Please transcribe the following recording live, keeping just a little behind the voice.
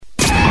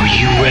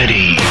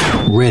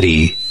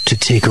ready to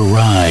take a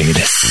ride,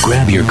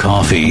 grab your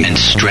coffee and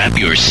strap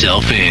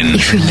yourself in.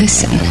 If you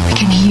listen, you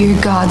can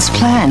hear God's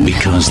plan.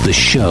 Because the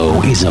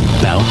show is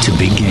about to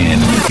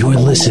begin. You're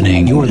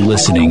listening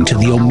to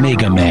the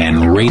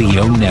Omegaman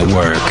Radio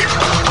Network.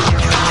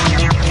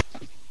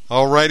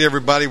 All right,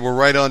 everybody, we're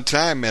right on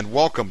time, and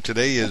welcome.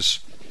 Today is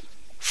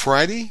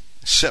Friday,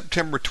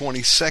 September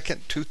 22nd,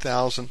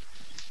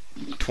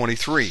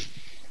 2023.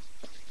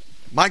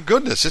 My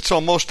goodness, it's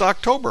almost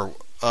October.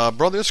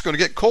 Brother, it's going to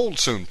get cold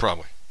soon,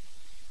 probably.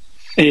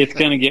 It's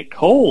going to get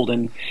cold,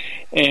 and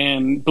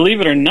believe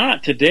it or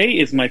not, today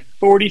is my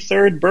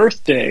 43rd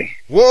birthday.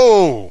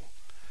 Whoa!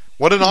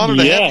 What an honor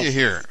to have you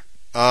here.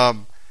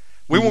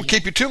 We won't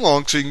keep you too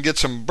long so you can get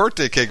some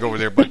birthday cake over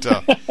there, but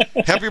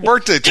happy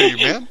birthday to you,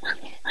 man.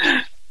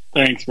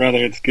 Thanks,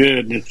 brother. It's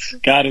good.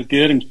 God is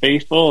good and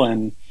faithful,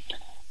 and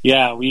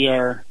yeah,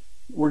 we're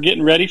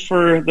getting ready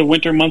for the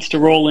winter months to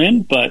roll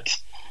in, but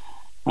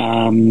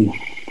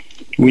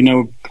we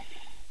know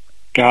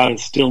God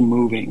is still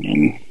moving,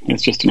 and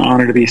it's just an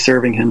honor to be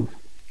serving Him.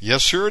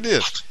 Yes, sir, it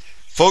is.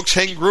 Folks,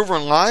 Hank Gruver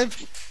on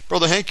live.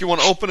 Brother Hank, you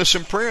want to open us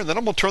in prayer, and then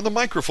I'm going to turn the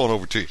microphone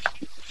over to you.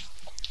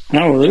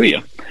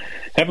 Hallelujah.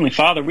 Heavenly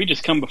Father, we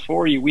just come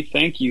before you. We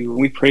thank you,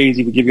 and we praise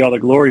you. We give you all the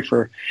glory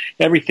for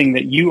everything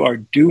that you are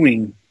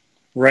doing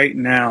right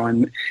now,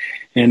 and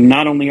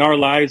not only our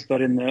lives,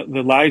 but in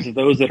the lives of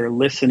those that are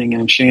listening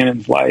in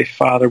Shannon's life.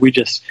 Father, we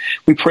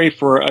pray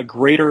for a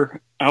greater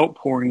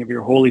outpouring of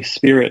your Holy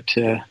Spirit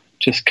to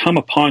just come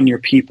upon your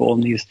people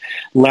in these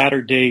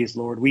latter days,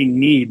 Lord. We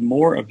need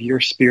more of your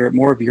Spirit,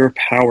 more of your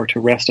power to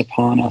rest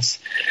upon us.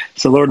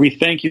 So, Lord, we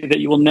thank you that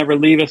you will never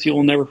leave us, you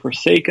will never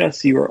forsake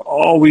us, you are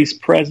always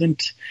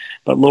present.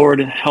 But, Lord,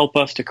 help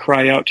us to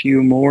cry out to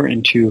you more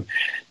and to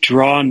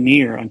draw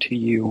near unto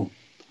you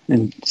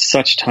in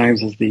such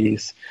times as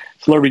these.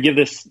 So, Lord, we give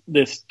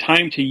this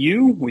time to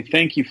you. We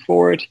thank you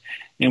for it.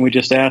 And we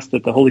just ask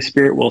that the Holy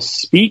Spirit will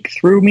speak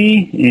through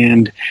me,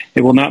 and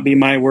it will not be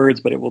my words,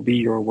 but it will be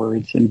your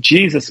words. In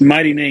Jesus'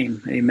 mighty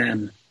name,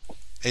 amen.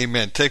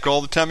 Amen. Take all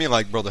the time you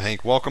like, Brother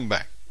Hank. Welcome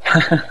back.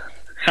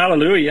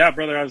 Hallelujah. Yeah,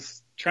 brother, I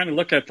was trying to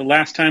look at the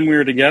last time we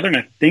were together, and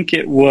I think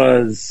it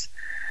was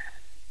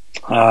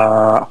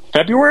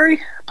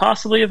February,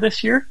 possibly, of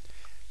this year.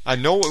 I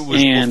know it was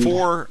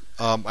before,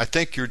 I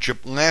think, your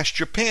last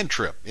Japan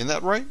trip. Isn't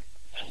that right?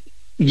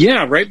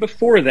 Yeah, right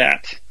before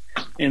that.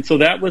 And so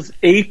that was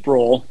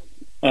April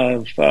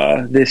of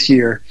this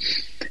year.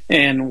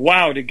 And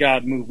wow, did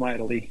God move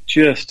mightily.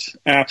 Just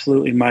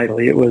absolutely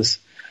mightily. It was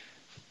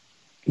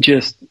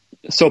just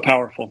so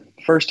powerful.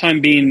 First time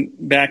being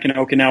back in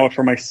Okinawa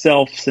for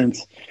myself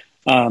since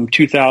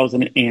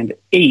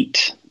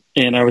 2008.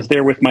 And I was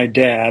there with my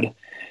dad.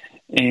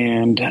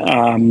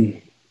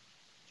 And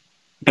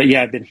but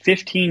yeah, it's been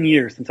 15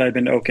 years since I've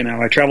been to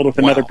Okinawa. I traveled with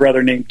another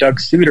brother named Doug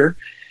Suter.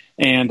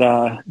 And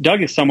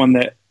Doug is someone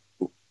that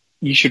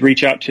you should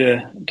reach out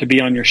to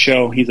be on your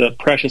show. He's a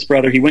precious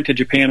brother. He went to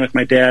Japan with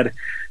my dad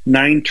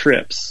 9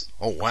 trips.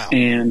 Oh, wow.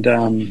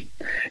 And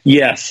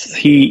yes,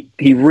 he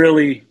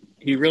really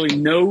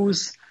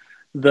knows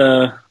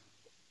the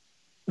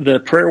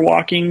prayer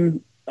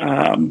walking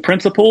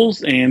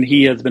principles, and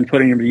he has been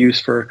putting them to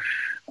use for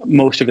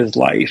most of his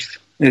life,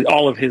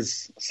 all of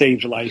his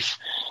saved life.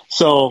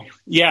 So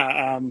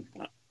yeah,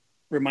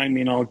 remind me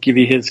and I'll give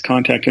you his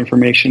contact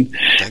information.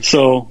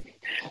 So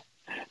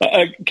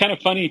a kind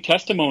of funny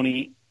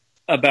testimony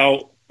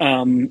about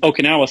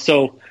Okinawa.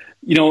 So,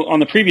 on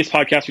the previous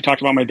podcast, we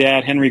talked about my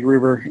dad, Henry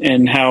Gruver,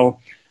 and how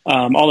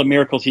all the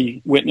miracles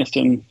he witnessed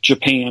in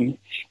Japan.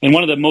 And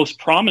one of the most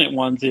prominent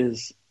ones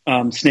is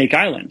Snake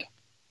Island.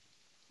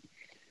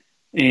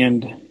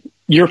 And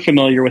you're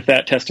familiar with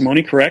that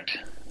testimony, correct,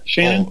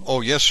 Shannon?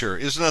 Oh, yes, sir.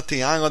 Isn't that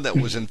the island that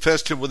was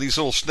infested with these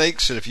little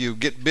snakes, and if you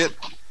get bit,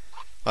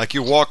 like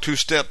you walk 2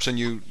 steps and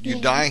you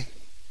die?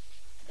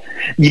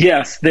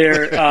 Yes,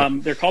 they're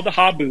called the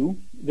habu.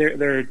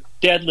 They're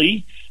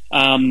deadly.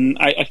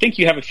 I think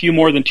you have a few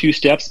more than 2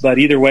 steps, but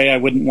either way, I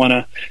wouldn't want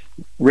to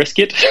risk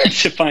it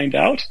to find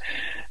out.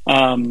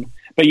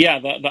 But yeah,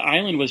 the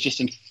island was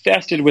just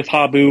infested with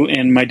habu,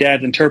 and my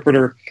dad's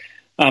interpreter,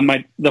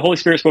 the Holy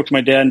Spirit spoke to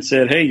my dad and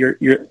said, "Hey,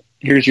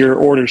 here's your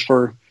orders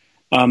for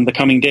the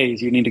coming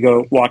days. You need to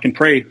go walk and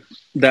pray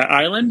that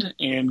island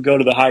and go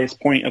to the highest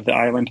point of the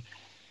island."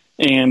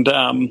 And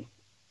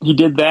he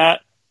did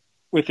that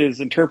with his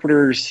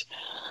interpreters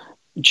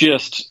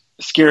just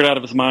scared out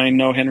of his mind.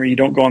 "No, Henry, you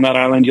don't go on that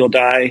island, you'll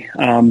die.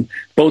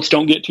 Boats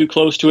don't get too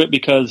close to it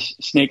because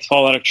snakes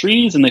fall out of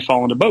trees and they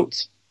fall into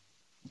boats.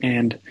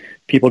 And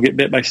people get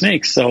bit by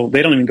snakes, so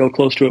they don't even go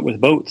close to it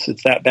with boats.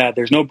 It's that bad.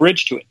 There's no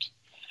bridge to it."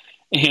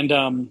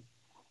 And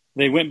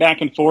they went back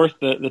and forth.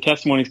 The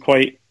testimony is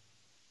quite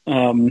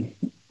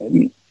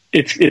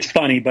it's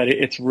funny, but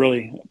it's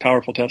really a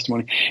powerful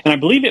testimony. And I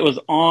believe it was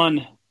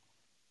on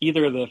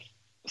either the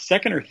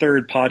second or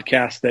third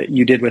podcast that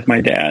you did with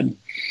my dad.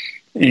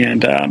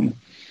 And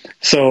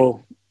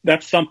so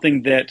that's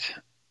something that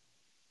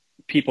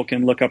people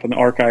can look up in the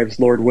archives,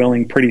 Lord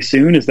willing, pretty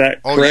soon. Is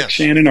that correct, yes.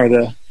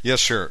 Shannon?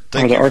 Yes, sir.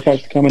 Are the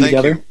archives coming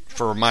together?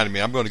 for reminding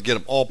me. I'm going to get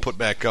them all put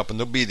back up, and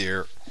they'll be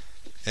there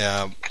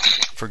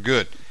for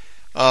good.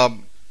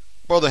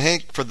 Brother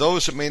Hank, for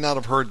those that may not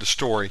have heard the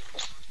story,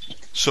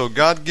 so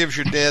God gives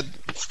your dad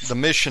the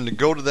mission to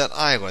go to that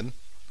island,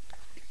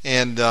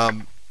 and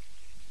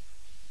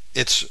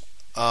it's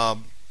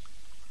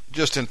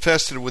just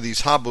infested with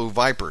these habu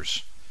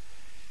vipers.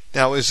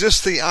 Now, is this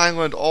the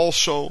island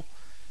also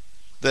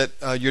that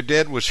your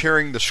dad was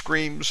hearing the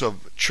screams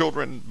of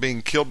children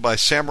being killed by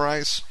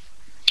samurais?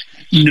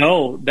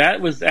 No, that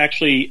was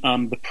actually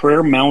the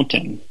Prayer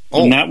Mountain,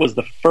 and that was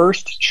the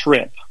first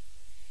trip.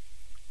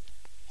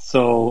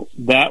 So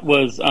that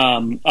was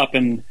up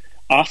in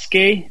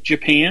Osuke,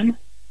 Japan,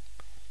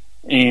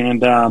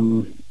 and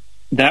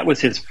that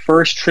was his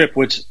first trip.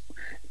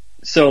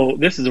 So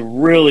this is a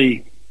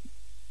really,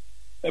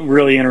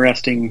 really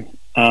interesting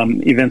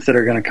events that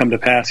are going to come to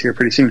pass here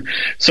pretty soon.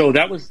 So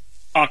that was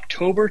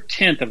October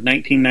 10th of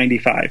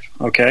 1995.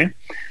 Okay,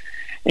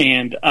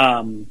 and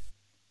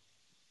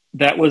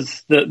that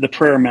was the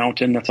Prayer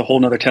Mountain. That's a whole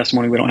nother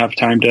testimony. We don't have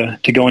time to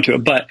go into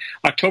it. But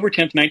October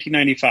 10th,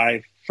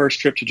 1995, first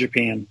trip to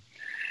Japan.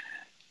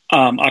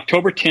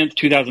 October 10th,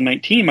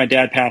 2019, my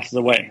dad passes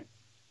away.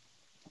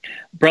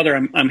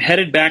 Brother, I'm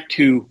headed back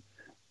to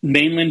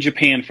mainland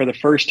Japan for the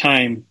first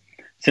time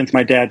since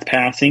my dad's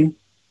passing.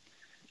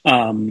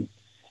 And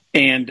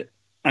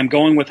I'm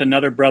going with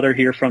another brother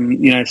here from the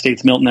United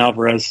States, Milton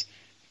Alvarez,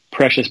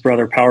 precious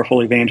brother,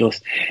 powerful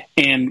evangelist.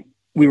 And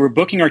we were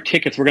booking our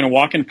tickets. We're going to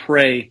walk and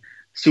pray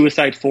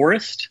Suicide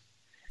Forest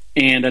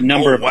and a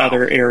number of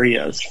other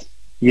areas.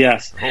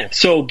 Yes. Oh.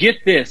 So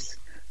get this.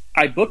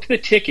 I booked the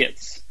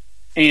tickets,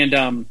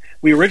 and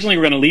we originally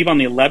were going to leave on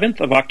the 11th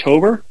of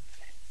October,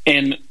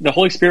 and the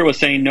Holy Spirit was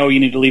saying, no,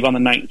 you need to leave on the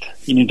 9th.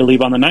 You need to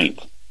leave on the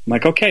 9th. I'm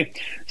like, okay.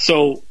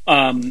 So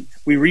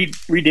we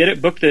redid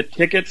it, booked the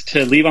tickets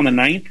to leave on the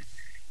 9th,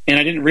 and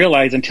I didn't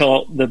realize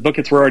until the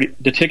tickets were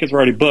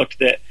already booked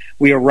that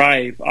we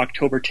arrive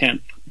October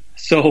 10th.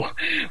 So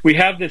we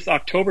have this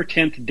October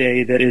 10th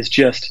day that is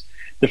just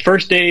the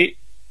first day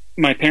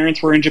my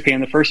parents were in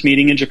Japan, the first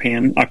meeting in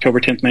Japan, October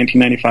 10th,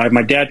 1995.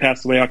 My dad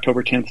passed away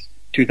October 10th,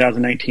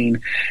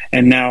 2019.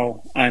 And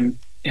now I'm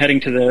heading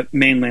to the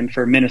mainland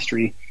for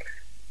ministry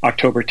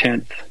October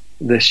 10th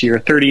this year,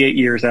 38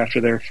 years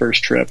after their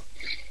first trip.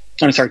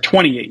 I'm sorry,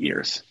 28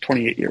 years.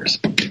 28 years.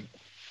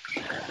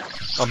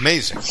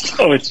 Amazing.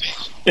 Oh,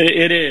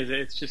 it is.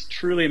 It's just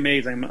truly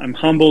amazing. I'm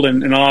humbled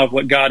and in awe of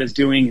what God is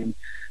doing.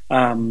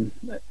 And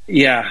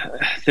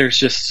there's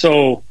just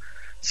so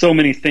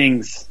many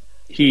things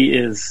he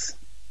is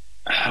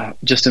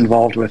just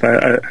involved with.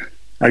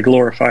 I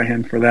glorify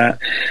him for that.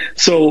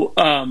 So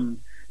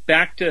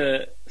back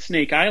to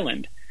Snake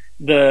Island,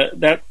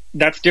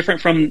 that's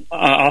different from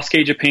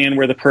Osuke, Japan,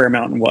 where the Prayer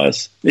Mountain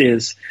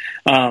is.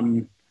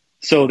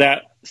 So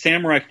that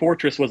samurai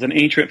fortress was an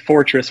ancient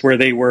fortress where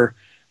they were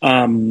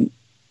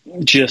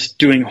just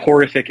doing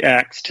horrific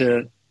acts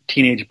to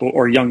teenage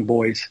or young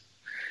boys.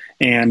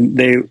 And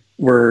they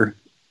were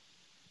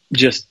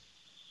just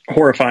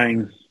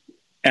horrifying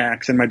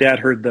acts. And my dad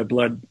heard the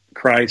blood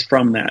cries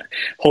from that.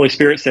 Holy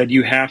Spirit said,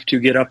 you have to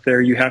get up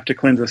there. You have to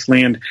cleanse this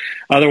land.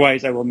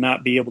 Otherwise, I will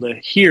not be able to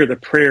hear the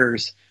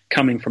prayers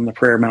coming from the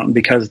Prayer Mountain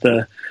because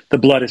the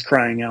blood is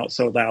crying out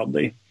so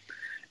loudly.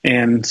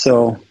 And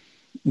so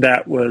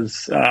that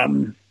was,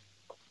 that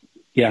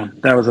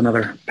was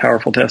another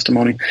powerful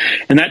testimony.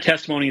 And that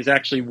testimony is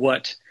actually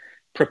what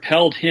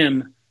propelled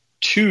him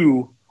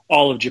to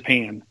all of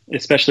Japan,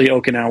 especially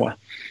Okinawa.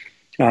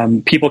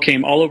 People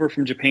came all over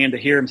from Japan to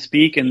hear him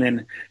speak, and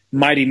then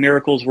mighty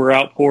miracles were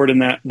outpoured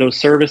in those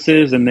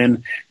services, and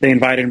then they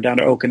invited him down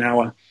to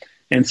Okinawa.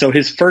 And so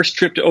his first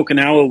trip to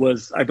Okinawa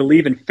was, I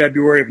believe, in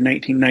February of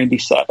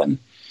 1997.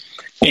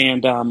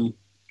 And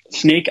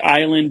Snake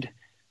Island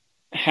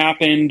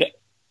happened,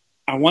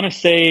 I want to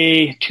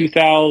say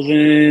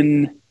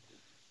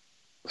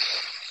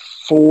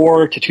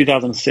 2004 to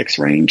 2006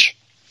 range.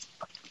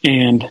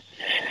 And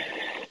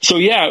so,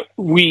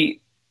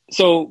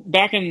 so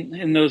back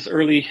in those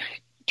early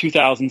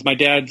 2000s, my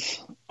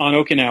dad's on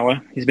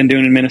Okinawa. He's been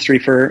doing ministry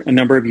for a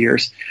number of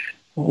years.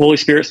 Holy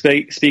Spirit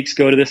speaks,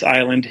 go to this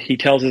island. He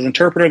tells his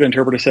interpreter. The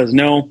interpreter says,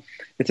 no,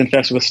 it's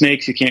infested with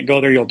snakes. You can't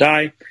go there. You'll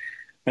die.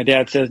 My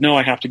dad says, no,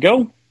 I have to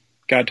go.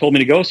 God told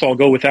me to go, so I'll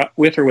go with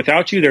or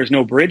without you. There's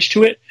no bridge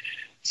to it.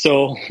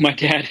 So my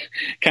dad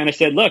kind of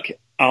said, look,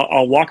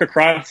 I'll walk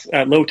across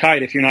at low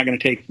tide if you're not going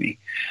to take me.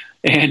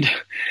 And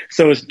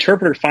so his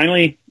interpreter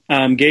finally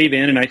gave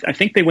in, and I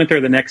think they went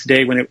there the next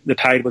day when the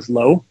tide was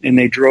low, and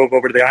they drove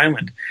over to the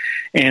island.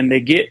 And they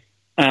get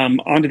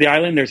onto the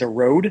island. There's a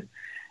road,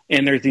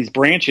 and there's these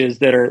branches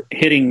that are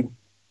hitting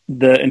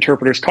the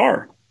interpreter's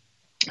car.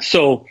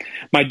 So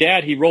my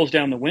dad, he rolls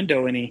down the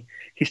window, and he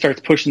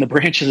starts pushing the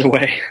branches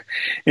away.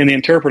 And the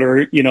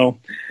interpreter,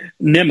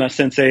 Nima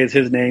Sensei is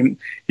his name.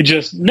 He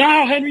just,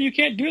 no, Henry, you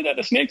can't do that.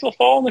 The snakes will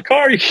fall in the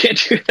car. You can't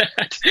do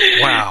that.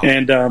 Wow.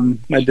 And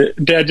my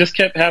dad just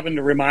kept having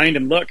to remind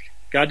him, look,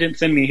 God didn't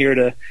send me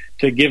here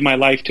to give my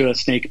life to a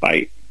snake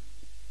bite.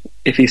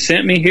 If he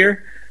sent me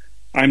here,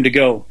 I'm to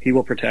go. He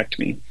will protect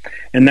me.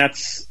 And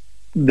that's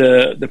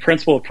the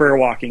principle of prayer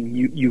walking.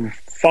 You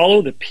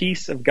follow the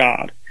peace of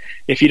God.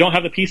 If you don't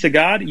have the peace of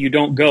God, you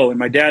don't go. And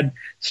my dad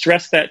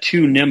stressed that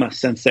to Nima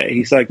Sensei.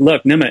 He's like,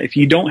 look, Nima, if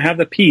you don't have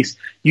the peace,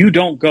 you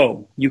don't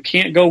go. You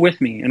can't go with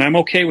me, and I'm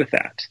okay with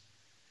that.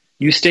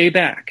 You stay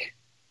back.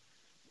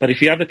 But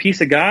if you have the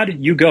peace of God,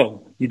 you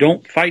go. You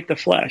don't fight the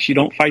flesh. You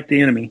don't fight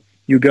the enemy.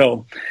 You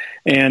go.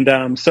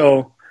 And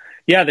so,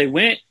 yeah, they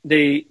went.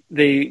 They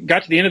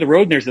got to the end of the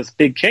road, and there's this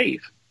big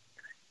cave.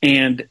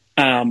 And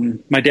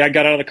my dad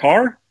got out of the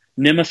car.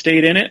 Nima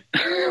stayed in it,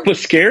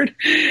 was scared,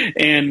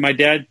 and my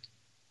dad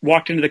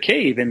walked into the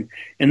cave. And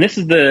this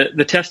is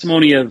the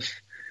testimony of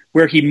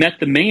where he met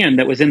the man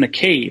that was in the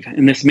cave.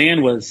 And this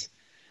man was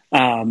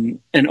an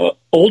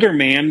older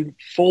man,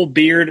 full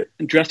beard,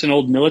 dressed in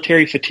old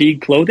military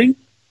fatigue clothing.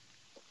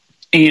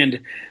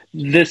 And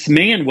this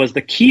man was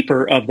the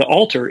keeper of the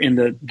altar in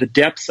the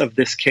depths of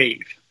this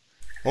cave.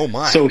 Oh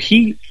my! So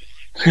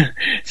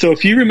so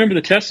if you remember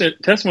the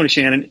testimony,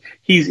 Shannon,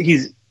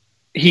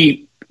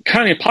 he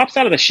kind of pops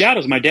out of the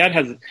shadows. My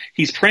dad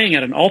he's praying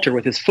at an altar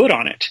with his foot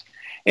on it,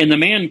 and the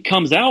man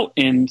comes out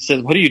and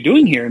says, "What are you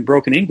doing here?" in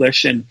broken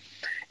English, and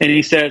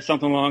he says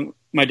something along.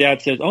 My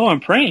dad says, "Oh, I'm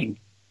praying,"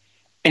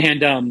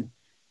 and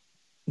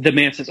the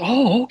man says,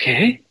 "Oh,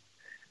 okay.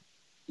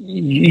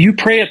 You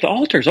pray at the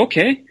altars,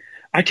 okay?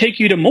 I take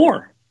you to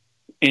more."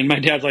 And my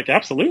dad's like,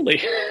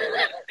 "Absolutely."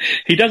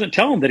 He doesn't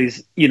tell him that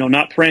he's,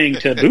 not praying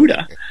to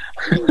Buddha.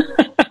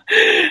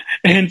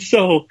 And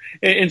so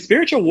in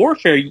spiritual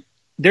warfare,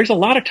 there's a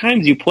lot of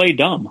times you play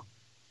dumb.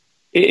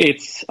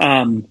 It's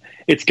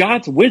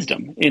God's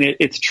wisdom, and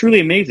it's truly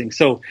amazing.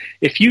 So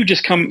if you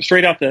just come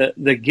straight out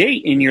the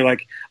gate and you're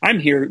like, I'm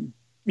here,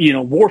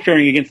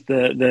 warfaring against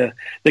the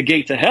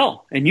gates of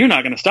hell, and you're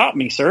not going to stop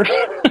me, sir.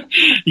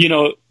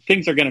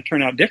 Things are going to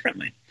turn out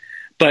differently.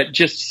 But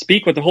just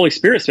speak what the Holy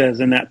Spirit says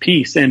in that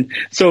peace. And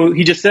so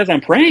he just says,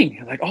 I'm praying.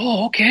 I'm like,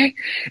 oh, okay.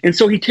 And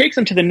so he takes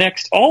him to the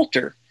next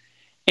altar.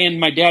 And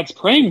my dad's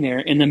praying there.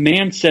 And the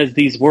man says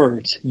these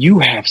words, "You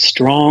have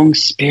strong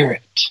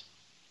spirit."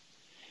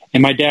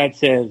 And my dad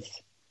says,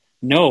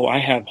 "No, I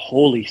have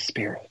Holy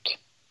Spirit."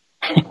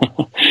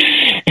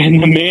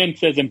 And the man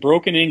says in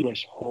broken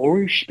English,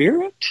 "Holy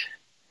Spirit?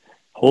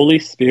 Holy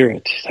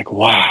Spirit." It's like,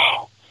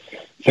 wow,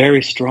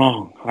 very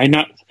strong.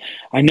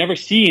 I never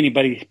see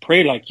anybody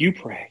pray like you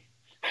pray.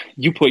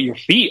 You put your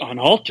feet on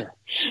altar.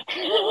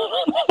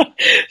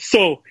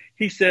 So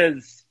he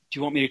says, "Do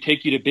you want me to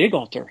take you to big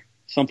altar?"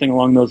 Something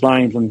along those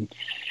lines. And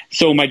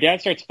so my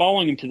dad starts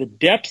following him to the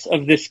depths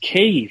of this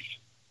cave.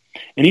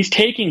 And he's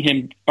taking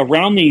him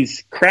around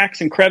these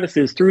cracks and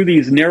crevices, through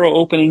these narrow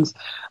openings,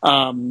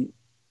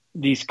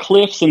 these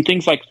cliffs and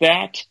things like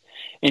that.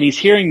 And he's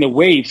hearing the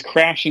waves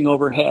crashing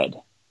overhead.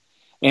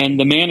 And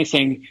the man is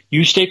saying,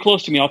 "You stay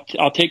close to me.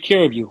 I'll take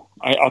care of you.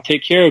 I'll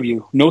take care of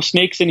you. No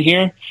snakes in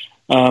here."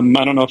 I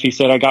don't know if he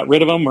said I got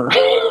rid of them or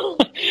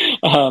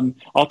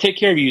I'll take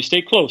care of you.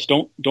 Stay close.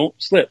 Don't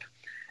slip.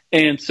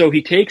 And so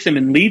he takes him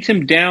and leads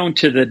him down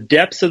to the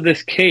depths of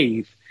this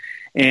cave,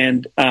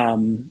 and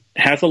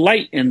has a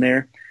light in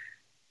there.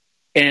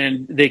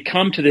 And they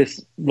come to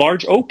this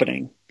large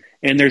opening,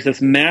 and there's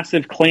this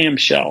massive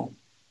clamshell.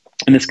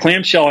 And this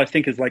clamshell, I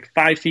think, is like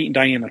 5 feet in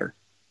diameter.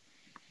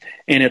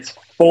 And it's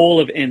full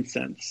of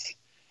incense.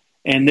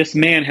 And this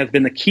man has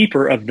been the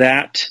keeper of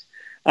that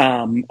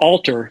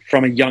altar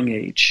from a young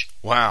age.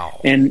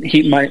 Wow. And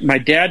my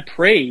dad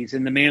prays,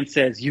 and the man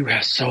says, "You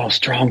have so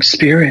strong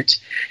spirit."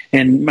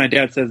 And my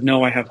dad says,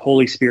 "No, I have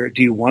Holy Spirit.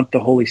 Do you want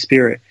the Holy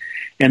Spirit?"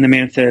 And the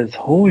man says,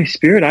 "Holy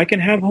Spirit, I can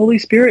have Holy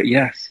Spirit?"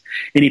 "Yes."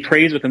 And he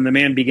prays with him. The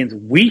man begins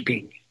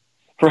weeping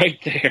right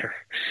there.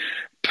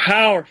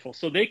 Powerful.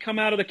 So they come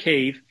out of the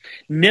cave.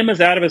 Nima's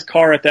out of his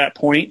car at that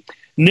point.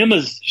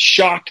 Nima's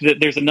shocked that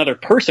there's another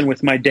person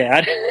with my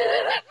dad.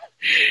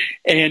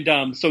 And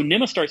so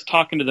Nima starts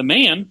talking to the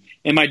man,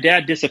 and my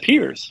dad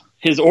disappears.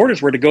 His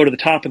orders were to go to the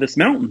top of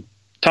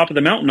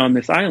the mountain on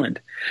this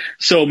island.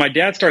 So my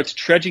dad starts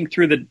trudging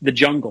through the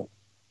jungle.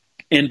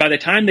 And by the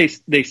time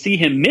they see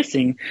him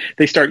missing,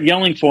 they start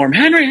yelling for him,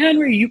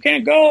 Henry, you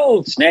can't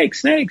go.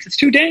 Snakes, it's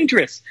too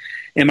dangerous."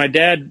 And my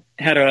dad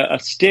had a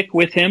stick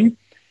with him,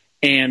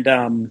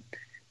 and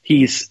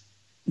he's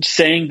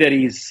saying that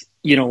he's,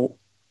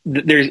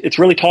 it's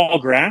really tall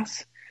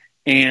grass,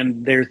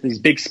 and there's these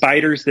big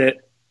spiders that,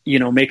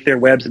 make their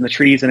webs in the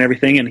trees and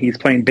everything. And he's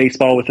playing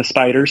baseball with the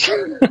spiders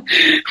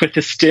with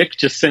the stick,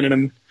 just sending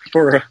them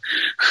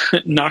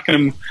knocking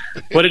them.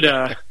 What did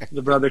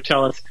the brother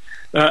tell us?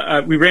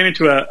 We ran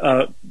into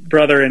a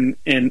brother in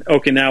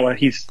Okinawa.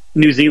 He's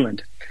New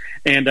Zealand.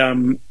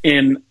 And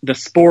in the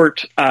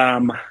sport,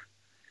 oh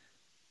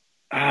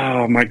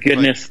my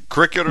goodness. Like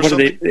cricket or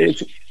something?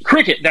 It's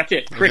cricket, that's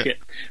it, cricket.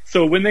 Okay.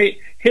 So when they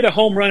hit a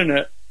home run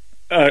in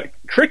a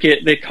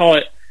cricket, they call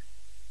it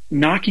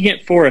knocking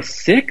it for a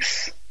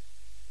 6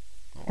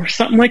 or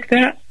something like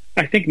that.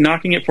 I think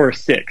knocking it for a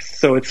 6.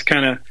 So it's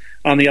kind of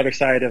on the other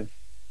side of,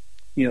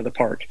 the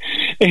park.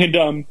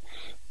 And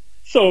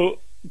so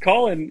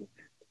Colin,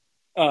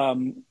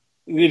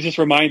 it just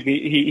reminds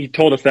me, he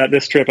told us that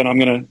this trip, and I'm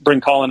going to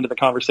bring Colin to the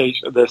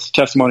conversation, this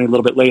testimony a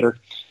little bit later.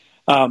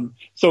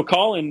 So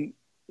Colin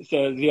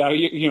says, yeah,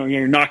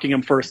 you're knocking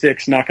him for a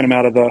 6, knocking him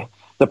out of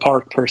the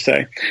park per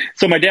se.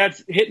 So my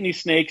dad's hitting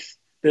these snakes.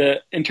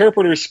 The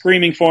interpreter's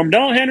screaming for him,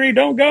 "Don't, Henry,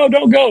 don't go,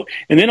 don't go."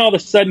 And then all of a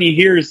sudden he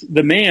hears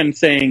the man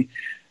saying,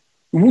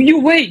 you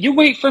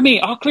wait for me.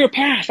 I'll clear a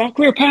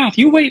path.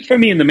 You wait for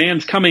me. And the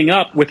man's coming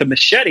up with a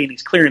machete and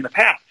he's clearing the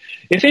path.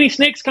 "If any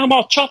snakes come,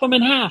 I'll chop them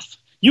in half.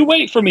 You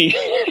wait for me."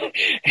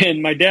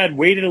 And my dad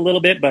waited a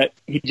little bit, but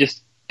he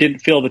just didn't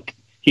feel that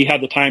he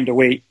had the time to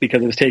wait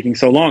because it was taking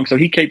so long. So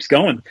he keeps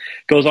going,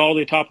 goes all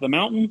the way to the top of the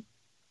mountain,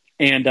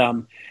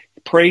 and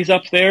prays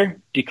up there,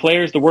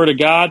 declares the word of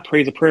God,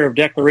 prays a prayer of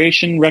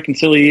declaration,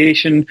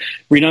 reconciliation,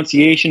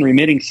 renunciation,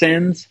 remitting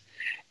sins.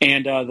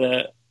 And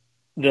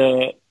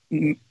the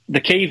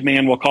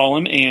caveman, we'll call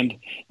him, and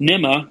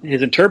Nima,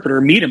 his interpreter,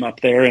 meet him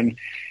up there, and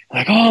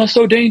like, "Oh,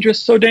 so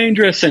dangerous, so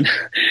dangerous." And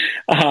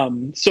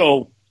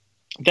so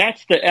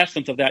that's the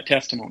essence of that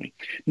testimony.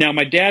 Now,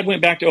 my dad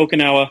went back to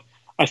Okinawa,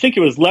 I think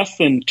it was less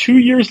than 2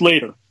 years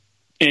later,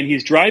 and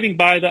he's driving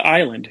by the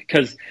island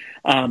because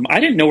I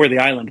didn't know where the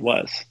island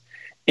was.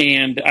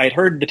 And I'd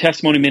heard the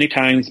testimony many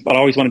times, but I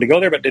always wanted to go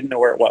there, but didn't know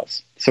where it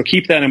was. So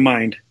keep that in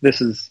mind.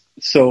 This is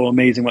so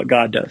amazing what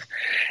God does.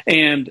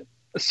 And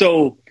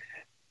so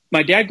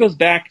my dad goes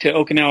back to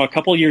Okinawa a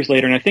couple of years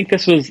later, and I think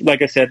this was,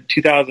 like I said,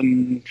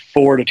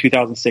 2004 to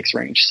 2006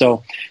 range.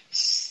 So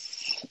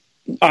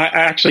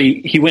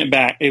he went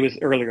back. It was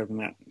earlier than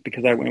that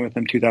because I went with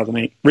him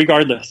 2008.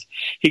 Regardless,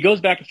 he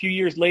goes back a few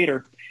years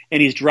later,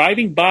 and he's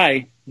driving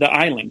by the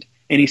island,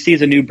 and he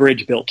sees a new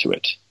bridge built to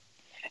it.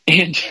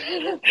 And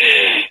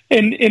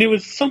it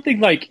was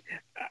something like,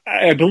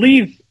 I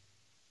believe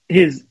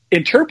his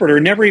interpreter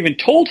never even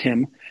told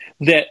him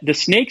that the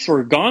snakes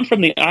were gone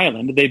from the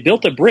island. They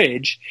built a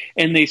bridge,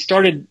 and they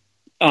started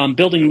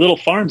building little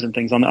farms and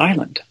things on the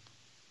island.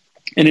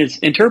 And his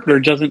interpreter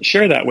doesn't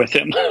share that with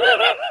him.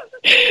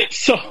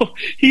 So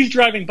he's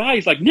driving by.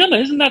 He's like,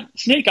 "Nima, isn't that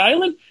Snake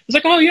Island?" He's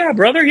like, "Oh yeah,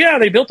 brother. Yeah,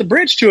 they built a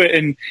bridge to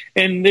it,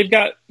 and they've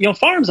got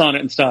farms on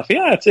it and stuff.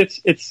 Yeah,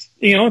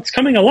 it's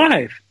coming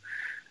alive."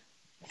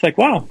 It's like,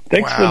 wow,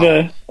 thanks for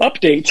the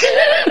update.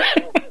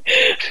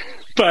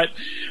 But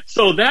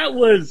so that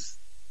was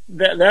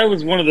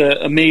one of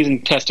the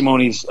amazing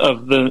testimonies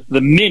of the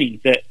many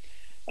that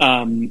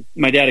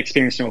my dad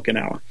experienced in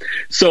Okinawa.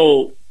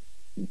 So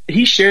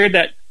he shared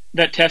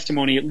that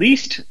testimony at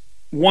least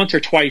once or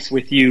twice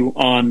with you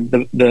on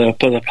the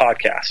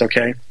podcast,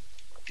 okay?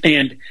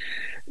 And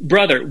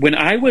brother, when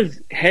I was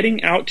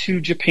heading out to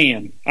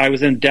Japan, I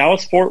was in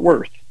Dallas-Fort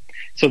Worth.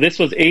 So this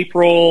was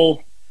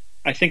April.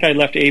 I think I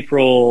left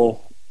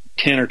April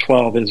 10 or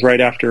 12. It was right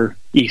after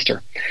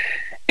Easter.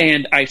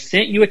 And I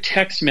sent you a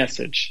text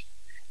message,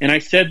 and I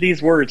said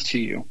these words to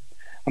you.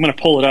 I'm going to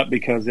pull it up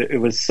because it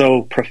was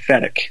so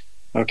prophetic,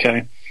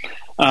 okay?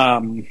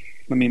 Let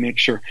me make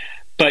sure.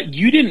 But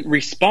you didn't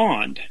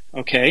respond,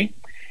 okay?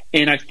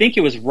 And I think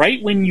it was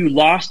right when you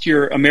lost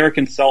your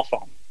American cell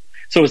phone.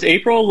 So it was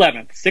April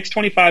 11th,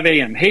 6:25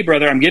 a.m. "Hey,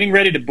 brother, I'm getting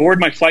ready to board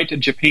my flight to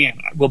Japan.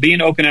 We'll be in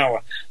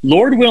Okinawa.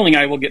 Lord willing,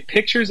 I will get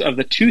pictures of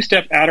the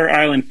two-step outer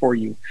island for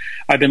you.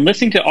 I've been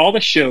listening to all the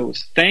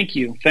shows. Thank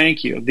you.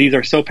 Thank you. These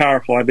are so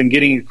powerful. I've been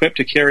getting equipped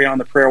to carry on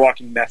the prayer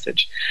walking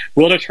message.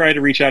 Will try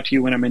to reach out to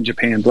you when I'm in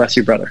Japan. Bless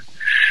you, brother."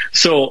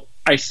 So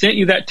I sent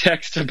you that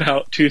text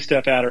about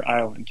two-step outer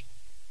island.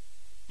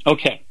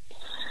 Okay.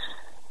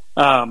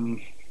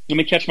 Let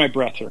me catch my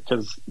breath here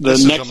because the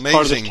next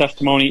part of this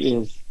testimony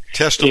is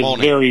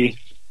very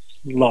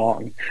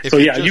long. So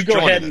yeah, you go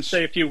ahead and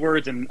say a few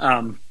words. And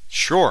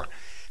sure.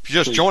 If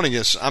you're just joining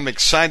us, I'm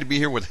excited to be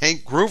here with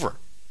Hank Gruver,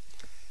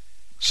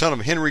 son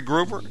of Henry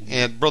Gruver,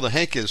 and Brother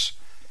Hank has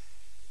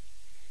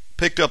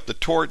picked up the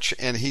torch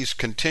and he's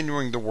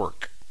continuing the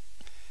work.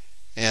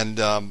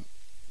 And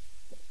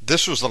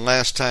this was the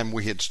last time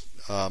we had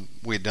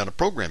done a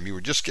program. You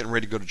were just getting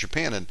ready to go to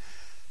Japan, and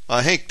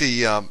Hank,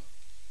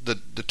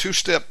 the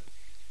two-step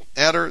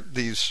adder,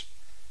 these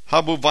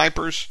Habu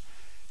vipers,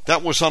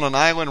 that was on an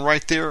island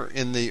right there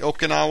in the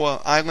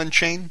Okinawa island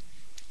chain.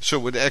 So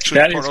it would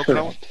actually be part of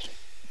Okinawa. Correct.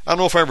 I don't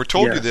know if I ever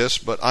told you this,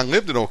 but I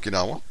lived in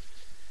Okinawa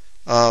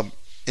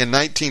in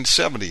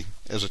 1970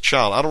 as a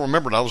child. I don't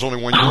remember it. I was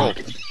only 1 year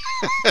old.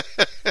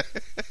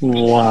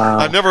 Wow.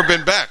 I've never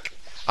been back.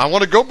 I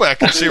want to go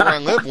back and see where I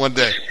live one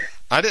day.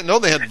 I didn't know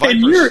they had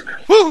vipers.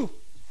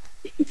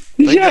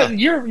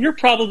 You're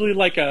probably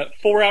like a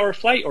 4-hour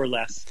flight or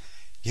less.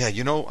 Yeah,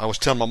 I was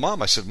telling my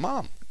mom, I said,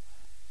 "Mom,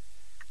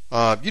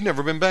 you've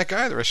never been back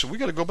either." I said, "We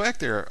got to go back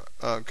there,"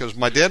 because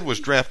my dad was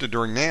drafted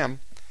during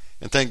NAM,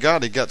 and thank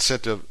God he got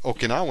sent to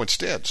Okinawa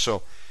instead.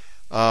 So,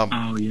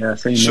 oh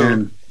yes,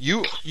 amen.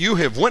 So you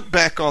have went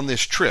back on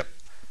this trip.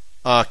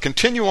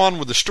 Continue on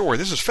with the story.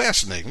 This is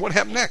fascinating. What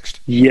happened next?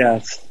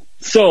 Yes.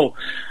 So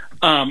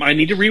I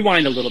need to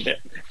rewind a little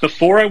bit.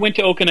 Before I went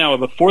to Okinawa,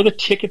 before the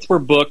tickets were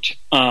booked,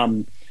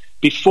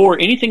 before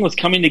anything was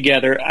coming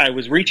together, I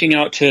was reaching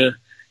out to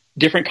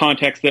different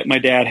contacts that my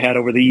dad had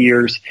over the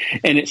years,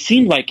 and it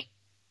seemed like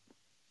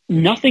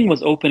nothing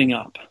was opening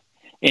up.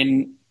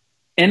 And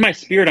in my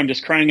spirit, I'm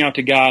just crying out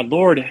to God,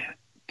 "Lord,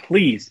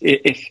 please,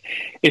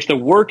 if the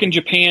work in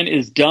Japan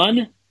is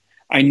done,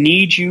 I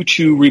need you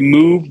to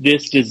remove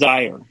this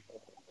desire,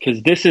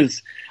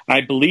 because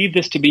I believe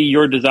this to be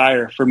your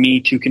desire for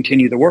me to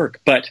continue the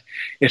work. But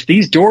if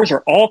these doors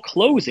are all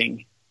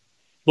closing,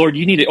 Lord,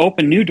 you need to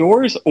open new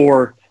doors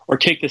or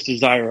take this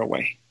desire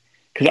away,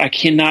 because I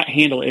cannot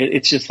handle it.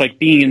 It's just like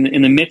being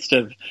in the midst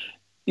of,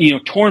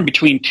 torn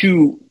between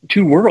two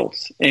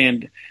worlds.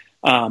 And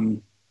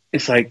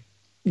it's like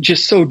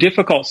just so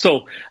difficult.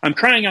 So I'm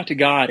crying out to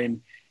God,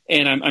 and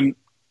I'm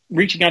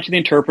reaching out to the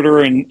interpreter,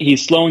 and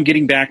he's slow in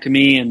getting back to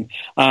me. And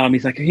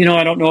he's like,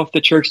 I don't know if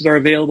the churches are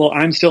available.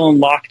 I'm still in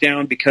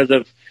lockdown because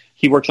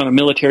he works on a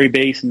military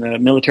base, and the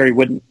military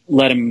wouldn't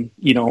let him,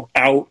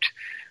 out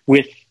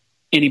with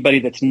anybody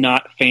that's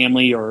not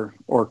family or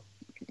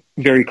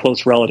very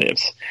close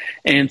relatives.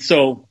 And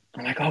so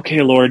I'm like,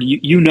 okay, Lord,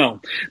 you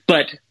know.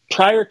 But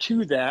prior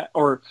to that,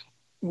 or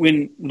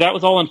when that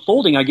was all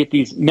unfolding, I get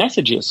these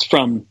messages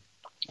from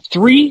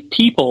 3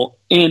 people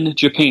in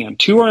Japan.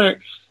 2 are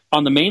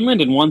on the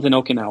mainland and one's in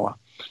Okinawa.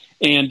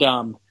 And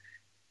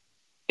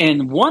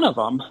one of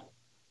them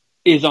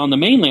is on the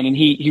mainland, and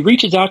he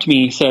reaches out to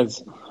me.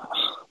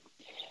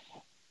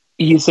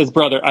 He says,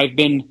 brother, I've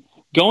been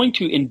going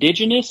to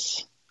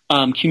indigenous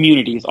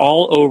communities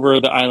all over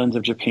the islands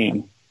of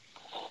Japan.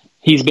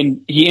 He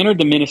entered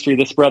the ministry,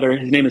 this brother,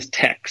 his name is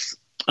Tex.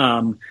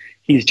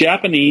 He's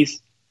Japanese.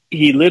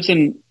 He lives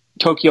in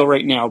Tokyo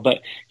right now,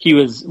 but he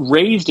was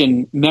raised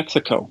in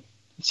Mexico.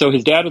 So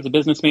his dad was a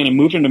businessman and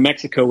moved into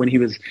Mexico when he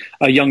was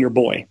a younger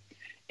boy.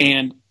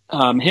 And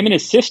him and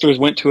his sisters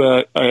went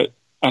to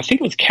I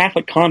think it was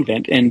Catholic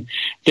convent, and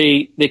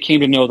they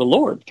came to know the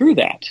Lord through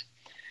that.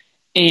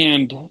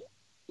 And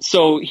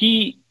so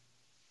he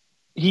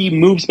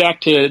moves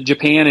back to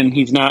Japan, and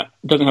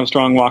doesn't have a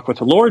strong walk with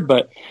the Lord,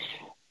 but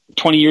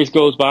 20 years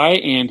goes by,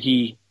 and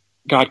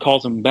God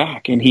calls him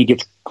back, and he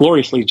gets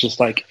gloriously just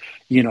like,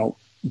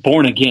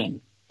 born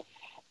again.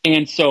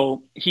 And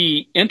so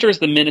he enters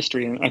the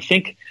ministry, and I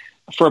think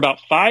for about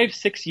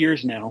 5-6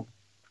 years now,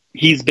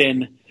 he's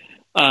been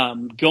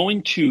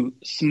going to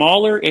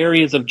smaller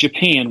areas of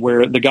Japan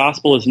where the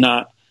gospel is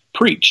not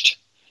preached,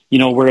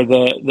 where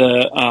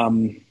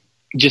the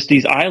just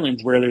these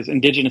islands where there's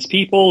indigenous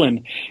people,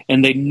 and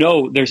they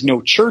know there's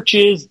no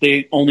churches.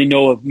 They only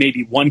know of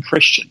maybe one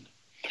Christian.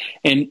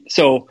 And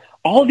so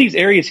all of these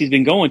areas he's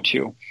been going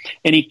to,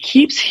 and he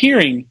keeps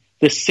hearing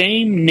the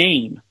same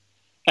name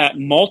at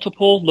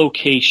multiple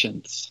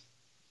locations.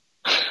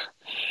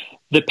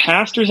 The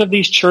pastors of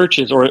these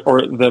churches or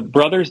the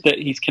brothers that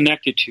he's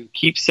connected to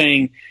keep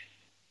saying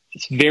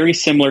this very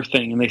similar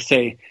thing. And they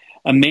say,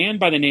 a man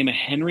by the name of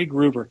Henry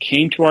Gruver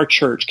came to our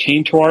church,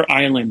 came to our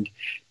island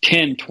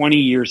 10, 20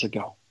 years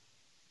ago.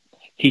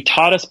 He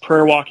taught us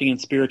prayer walking and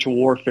spiritual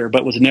warfare,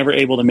 but was never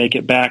able to make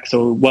it back,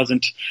 so it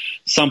wasn't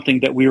something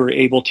that we were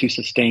able to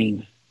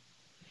sustain.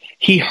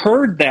 He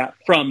heard that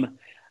from,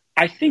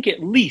 I think,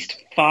 at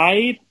least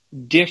 5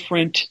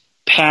 different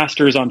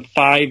pastors on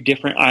 5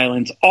 different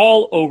islands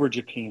all over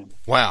Japan.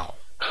 Wow.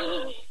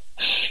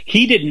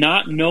 He did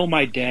not know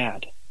my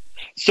dad.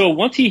 So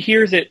once he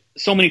hears it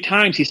so many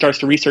times, he starts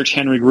to research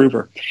Henry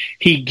Gruver.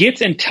 He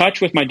gets in touch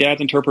with my dad's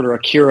interpreter,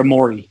 Akira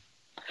Mori.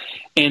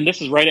 And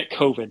this is right at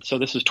COVID. So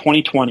this is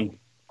 2020.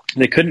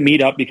 They couldn't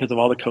meet up because of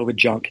all the COVID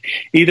junk.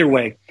 Either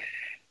way,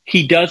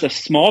 he does a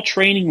small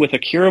training with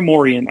Akira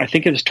Mori, and I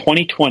think it was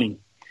 2020,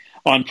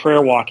 on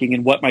prayer walking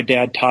and what my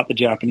dad taught the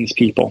Japanese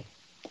people.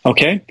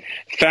 Okay?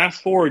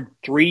 Fast forward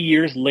 3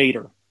 years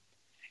later,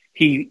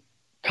 he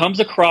comes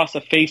across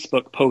a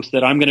Facebook post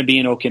that I'm going to be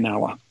in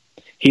Okinawa.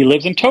 He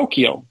lives in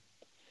Tokyo.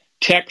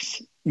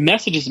 Tex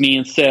messages me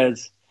and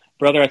says,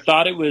 brother, I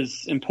thought it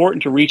was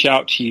important to reach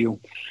out to you.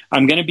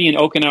 I'm going to be in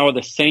Okinawa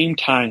the same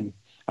time.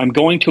 I'm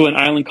going to an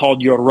island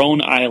called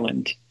Yoron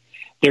Island.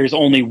 There's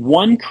only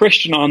one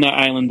Christian on that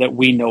island that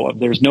we know of.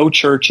 There's no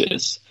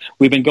churches.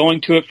 We've been going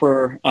to it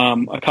for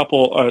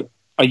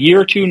a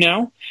year or two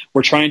now.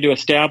 We're trying to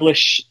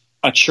establish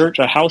a church,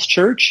 a house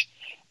church.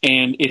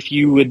 And if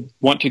you would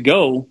want to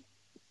go,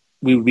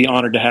 we would be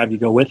honored to have you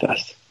go with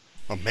us.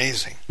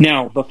 Amazing.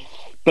 Now,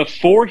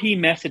 before he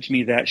messaged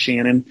me that,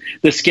 Shannon,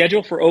 the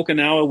schedule for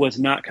Okinawa was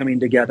not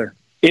coming together.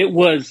 It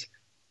was,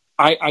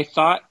 I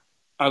thought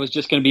I was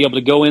just going to be able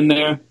to go in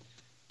there,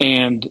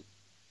 and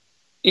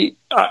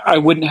I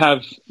wouldn't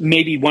have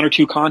maybe 1 or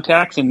 2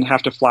 contacts and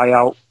have to fly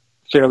out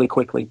fairly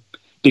quickly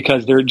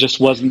because there just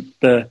wasn't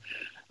the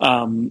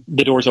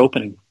doors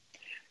opening.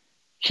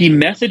 He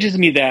messages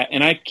me that,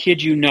 and I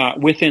kid you not,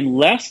 within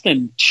less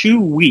than 2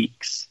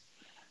 weeks,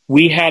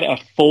 we had a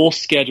full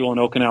schedule in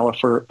Okinawa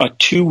for a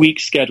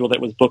 2-week schedule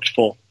that was booked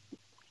full.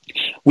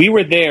 We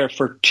were there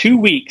for 2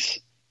 weeks,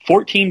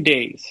 14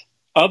 days.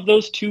 Of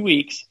those 2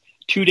 weeks,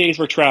 2 days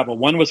were travel.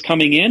 One was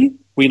coming in.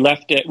 We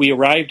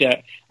arrived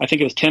at, I think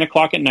it was 10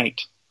 o'clock at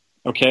night.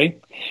 Okay.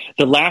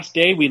 The last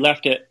day we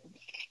left at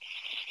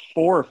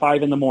 4 or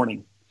 5 in the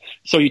morning.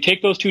 So you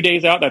take those 2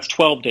 days out, that's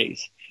 12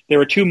 days. There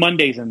were 2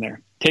 Mondays in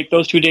there. Take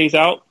those 2 days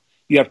out,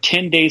 you have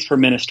 10 days for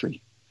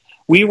ministry.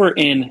 We were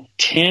in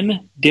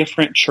 10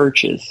 different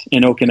churches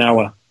in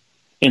Okinawa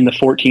in the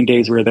 14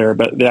 days we were there,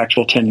 but the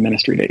actual 10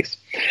 ministry days.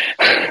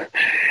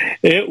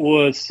 It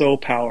was so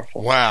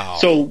powerful. Wow.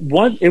 So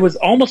it was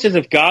almost as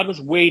if God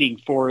was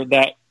waiting for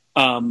that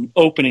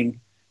opening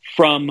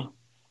from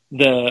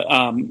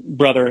the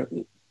brother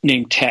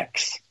named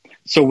Tex,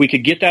 so we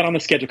could get that on the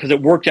schedule, because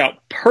it worked out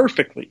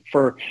perfectly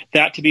for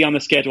that to be on the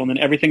schedule, and then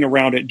everything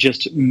around it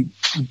just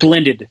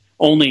blended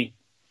only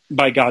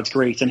by God's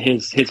grace and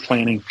his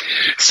planning.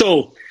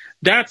 So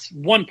that's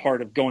one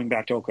part of going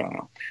back to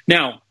Okinawa.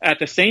 Now, at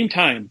the same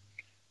time,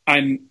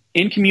 I'm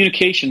in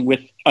communication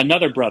with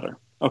another brother.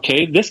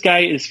 Okay, this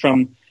guy is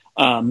from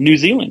New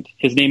Zealand.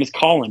 His name is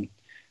Colin.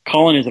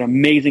 Colin is an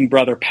amazing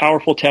brother,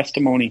 powerful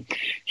testimony.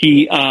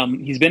 He's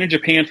been in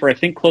Japan for, I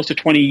think, close to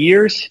 20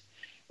 years.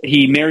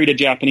 He married a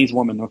Japanese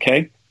woman,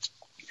 okay?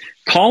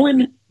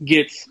 Colin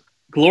gets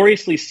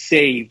gloriously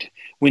saved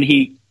when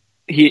he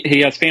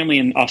has family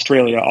in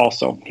Australia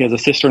also. He has a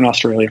sister in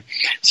Australia.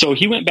 So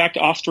he went back to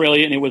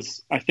Australia, and it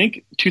was, I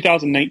think,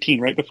 2019,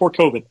 right before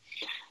COVID.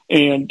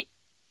 And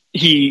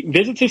he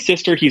visits his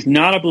sister. He's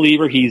not a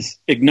believer. He's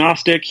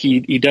agnostic.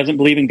 He doesn't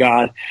believe in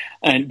God,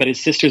 but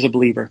his sister's a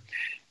believer.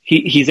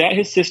 He's at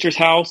his sister's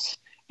house,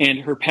 and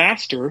her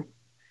pastor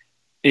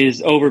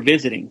is over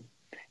visiting.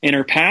 And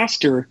her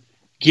pastor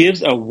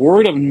gives a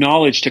word of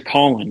knowledge to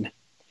Colin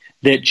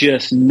that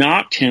just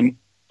knocked him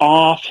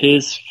off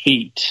his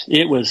feet.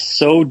 It was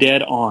so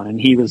dead on, and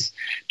he was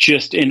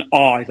just in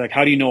awe. He's like,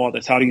 how do you know all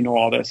this? How do you know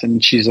all this?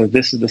 And she's like,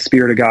 this is the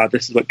Spirit of God.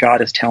 This is what God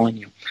is telling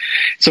you.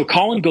 So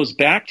Colin goes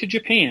back to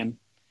Japan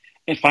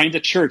and finds a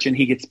church, and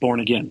he gets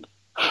born again.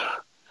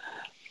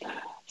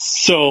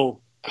 So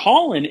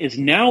Colin is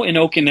now in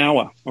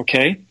Okinawa,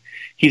 okay?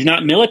 He's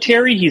not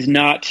military. He's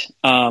not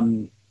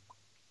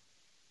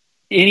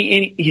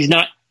he's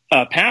not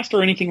a pastor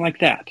or anything like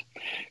that.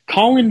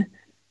 Colin,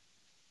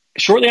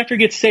 shortly after he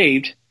gets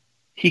saved,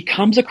 he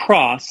comes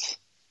across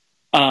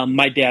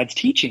my dad's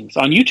teachings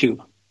on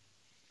YouTube,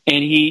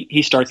 and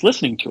he starts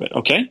listening to it,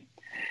 okay?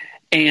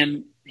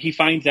 And he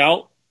finds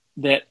out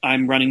that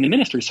I'm running the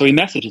ministry, so he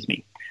messages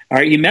me. All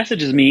right, he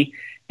messages me,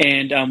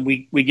 and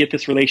we get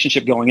this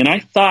relationship going. And I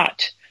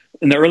thought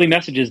in the early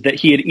messages that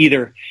he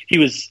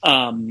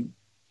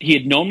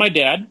had known my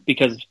dad,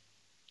 because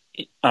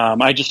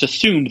I just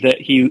assumed that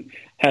he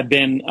had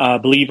been a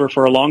believer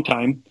for a long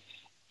time,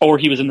 or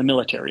he was in the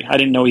military. I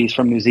didn't know he's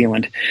from New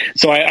Zealand.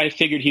 So I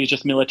figured he was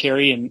just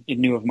military and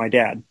knew of my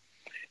dad.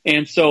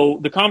 And so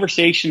the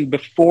conversation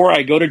before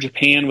I go to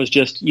Japan was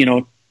just,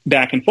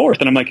 back and forth.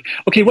 And I'm like,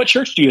 okay, what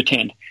church do you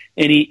attend?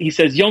 And he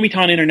says,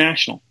 Yomitan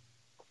International.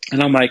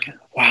 And I'm like,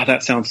 wow,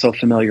 that sounds so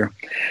familiar.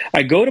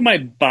 I go to my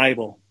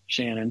Bible,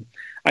 Shannon.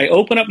 I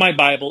open up my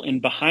Bible,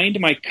 and behind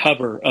my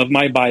cover of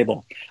my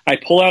Bible, I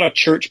pull out a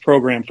church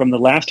program from the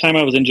last time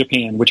I was in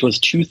Japan, which was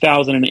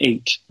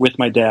 2008 with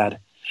my dad.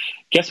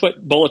 Guess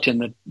what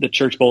bulletin, the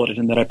church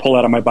bulletin that I pull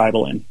out of my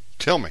Bible in?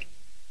 Tell me.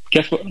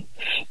 Guess what?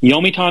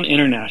 Yomitan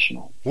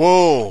International.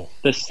 Whoa.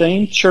 The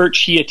same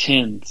church he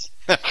attends.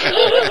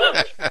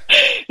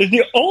 It's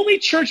the only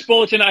church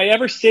bulletin I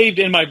ever saved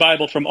in my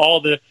Bible from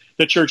all the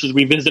churches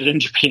we visited in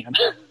Japan.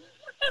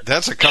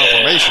 That's a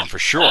confirmation for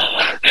sure.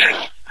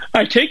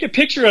 I take a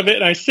picture of it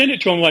and I send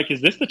it to him, like, is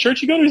this the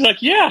church you go to? He's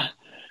like, yeah.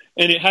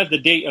 And it has the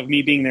date of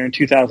me being there in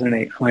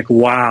 2008. I'm like,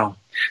 wow.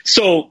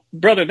 So,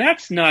 brother,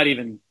 that's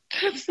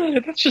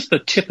just the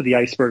tip of the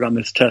iceberg on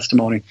this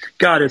testimony.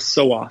 God is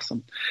so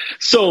awesome.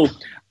 So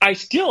I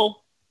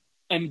still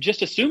am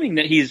just assuming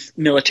that he's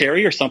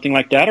military or something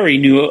like that, or he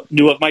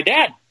knew of my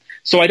dad.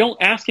 So I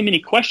don't ask him any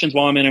questions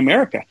while I'm in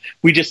America.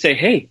 We just say,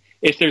 hey,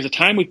 if there's a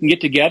time we can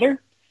get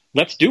together,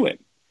 let's do it.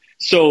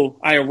 So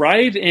I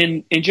arrive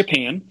in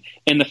Japan,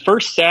 and the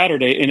first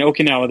Saturday in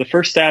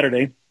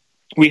Okinawa,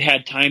 we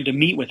had time to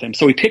meet with him.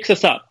 So he picks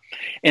us up,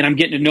 and I'm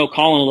getting to know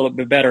Colin a little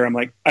bit better. I'm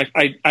like,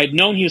 I'd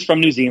known he was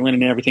from New Zealand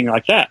and everything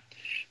like that.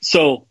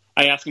 So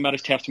I asked him about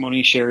his testimony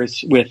he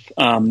shares with,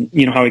 how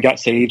he got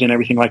saved and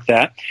everything like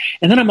that.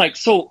 And then I'm like,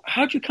 so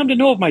how'd you come to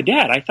know of my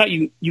dad? I thought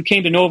you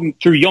came to know of him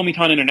through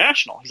Yomitan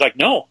International. He's like,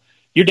 no,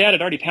 your dad had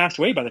already passed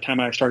away by the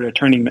time I started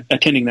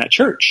attending that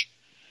church.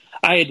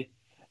 I had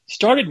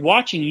started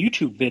watching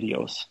YouTube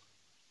videos,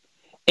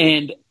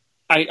 and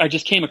I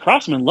just came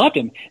across him and loved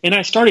him. And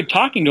I started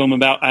talking to him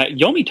about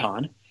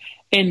Yomitan,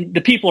 and the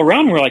people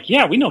around were like,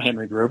 yeah, we know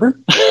Henry Gruver.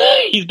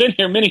 He's been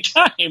here many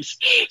times.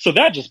 So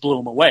that just blew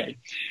him away.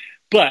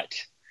 But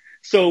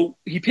so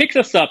he picks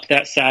us up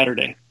that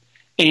Saturday,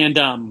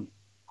 and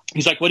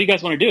he's like, what do you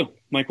guys want to do? I'm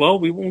like, well,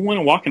 we want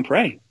to walk and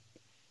pray.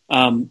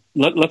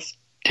 Let's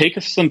take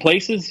us some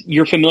places.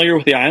 You're familiar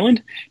with the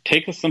island.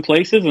 Take us some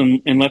places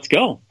and let's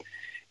go.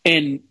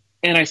 And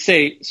I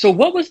say, so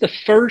what was the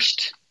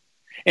first,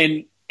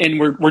 and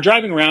we're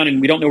driving around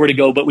and we don't know where to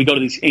go, but we go to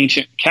these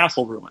ancient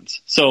castle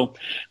ruins. So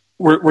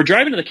we're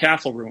driving to the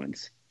castle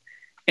ruins,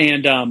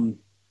 and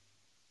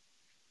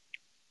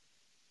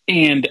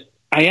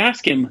I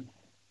ask him,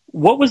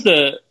 what was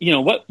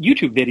what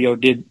YouTube video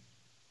did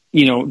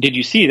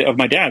you see of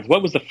my dad's?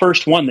 What was the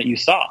first one that you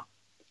saw?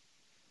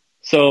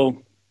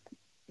 So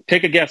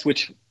take a guess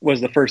which was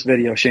the first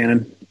video,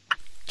 Shannon.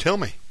 Tell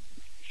me.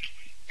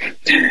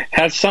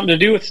 Has something to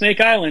do with Snake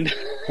Island.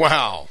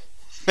 Wow.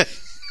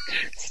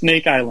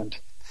 Snake Island.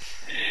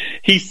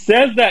 He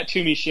says that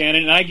to me,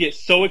 Shannon, and I get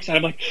so excited.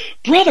 I'm like,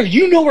 brother,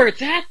 you know where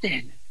it's at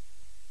then.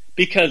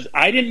 Because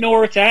I didn't know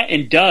where it's at,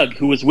 and Doug,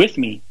 who was with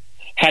me,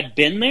 had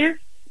been there,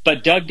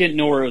 but Doug didn't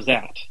know where it was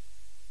at.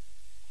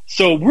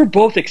 So we're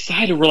both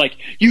excited. We're like,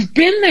 you've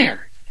been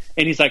there.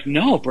 And he's like,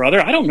 no,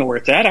 brother, I don't know where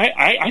it's at.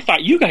 I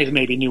thought you guys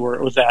maybe knew where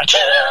it was at.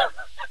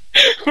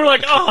 We're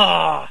like,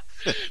 ah.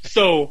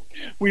 So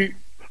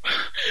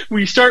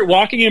we start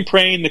walking and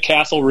praying the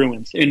castle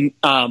ruins. In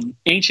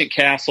ancient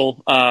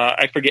castle,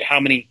 I forget how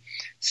many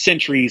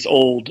centuries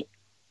old,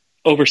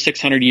 over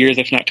 600 years,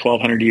 if not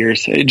 1,200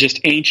 years,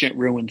 just ancient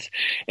ruins.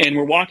 And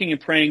we're walking and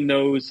praying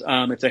those.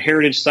 It's a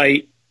heritage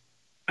site,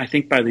 I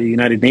think by the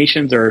United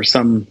Nations or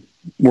some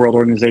world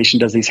organization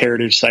does these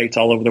heritage sites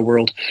all over the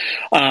world.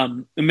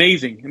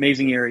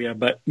 Amazing area,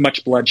 but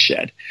much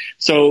bloodshed.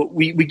 So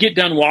we get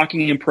done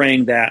walking and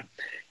praying that.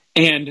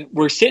 And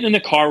we're sitting in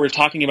the car, we're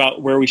talking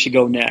about where we should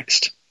go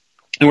next.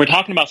 And we're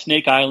talking about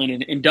Snake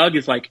Island, and Doug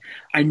is like,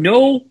 I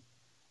know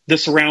the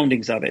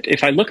surroundings of it.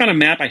 If I look on a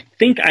map, I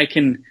think I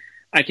can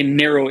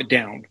narrow it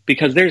down,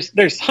 because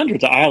there's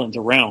hundreds of islands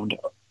around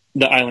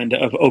the island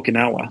of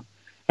Okinawa.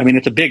 I mean,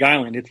 it's a big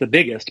island. It's the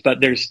biggest, but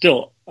there's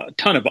still a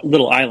ton of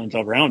little islands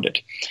around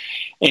it.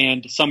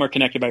 And some are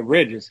connected by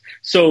bridges.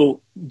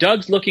 So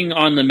Doug's looking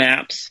on the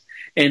maps,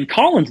 and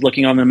Colin's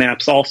looking on the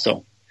maps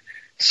also.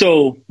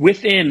 So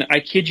I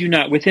kid you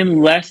not,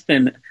 within less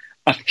than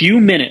a few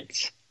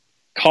minutes,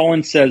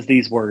 Colin says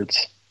these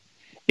words.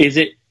 Is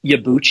it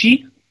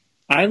Yabuchi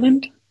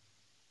Island?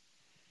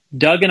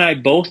 Doug and I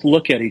both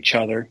look at each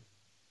other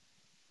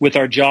with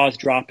our jaws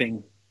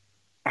dropping.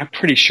 I'm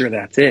pretty sure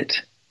that's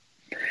it.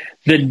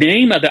 The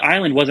name of the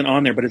island wasn't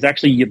on there, but it's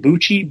actually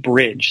Yabuchi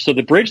Bridge. So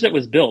the bridge that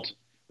was built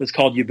was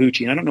called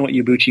Yabuchi. And I don't know what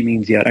Yabuchi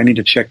means yet. I need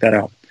to check that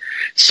out.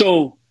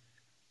 So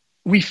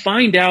we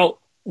find out,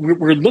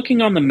 we're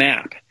looking on the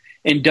map,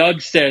 and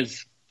Doug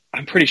says,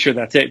 I'm pretty sure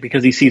that's it,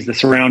 because he sees the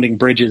surrounding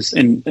bridges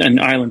and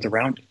islands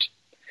around it.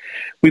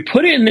 We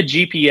put it in the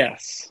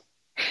GPS.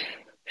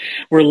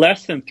 We're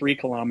less than 3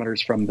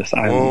 kilometers from this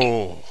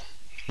island.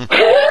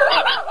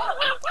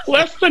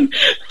 Less than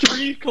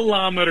 3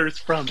 kilometers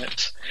from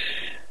it.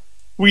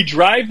 We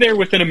drive there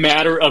within a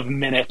matter of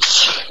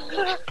minutes.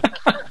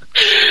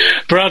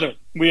 Brother,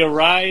 we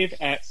arrive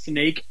at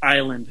Snake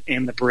Island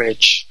and the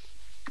bridge.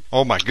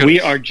 Oh my goodness.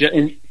 We are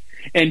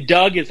and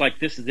Doug is like,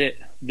 this is it.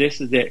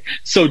 This is it.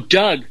 So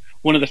Doug,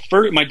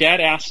 my dad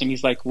asked him,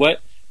 he's like,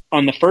 what?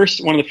 On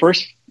one of the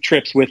first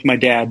trips with my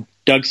dad,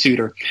 Doug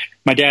Suter,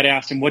 my dad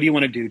asked him, what do you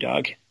want to do,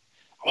 Doug?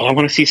 Well, I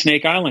want to see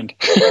Snake Island.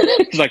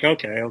 He's like,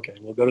 okay,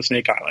 we'll go to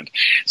Snake Island.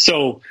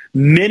 So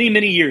many,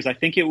 many years, I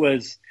think it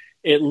was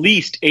at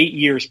least 8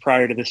 years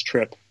prior to this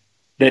trip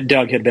that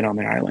Doug had been on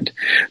the island.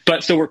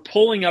 But so we're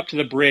pulling up to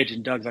the bridge,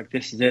 and Doug's like,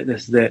 this is it,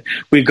 this is it.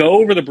 We go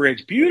over the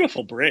bridge,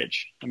 beautiful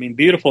bridge. I mean,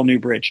 beautiful new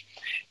bridge.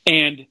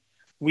 And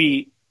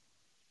we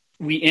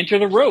enter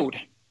the road,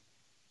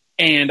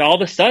 and all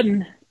of a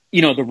sudden,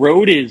 the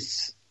road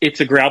it's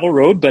a gravel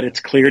road, but it's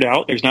cleared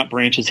out. There's not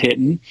branches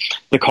hitting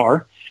the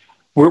car.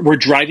 We're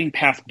driving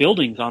past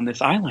buildings on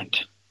this island.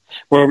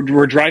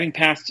 We're driving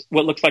past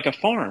what looks like a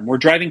farm. We're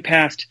driving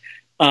past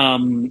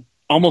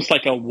almost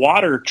like a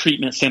water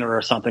treatment center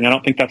or something. I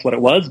don't think that's what it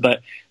was,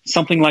 but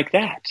something like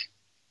that.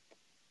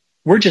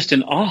 We're just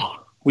in awe.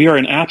 We are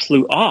in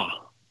absolute awe.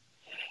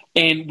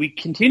 And we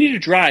continue to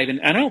drive,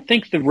 and I don't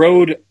think the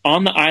road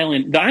on the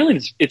island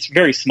it's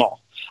very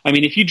small. I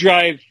mean, if you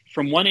drive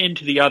from one end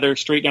to the other,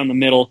 straight down the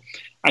middle,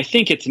 I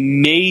think it's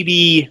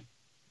maybe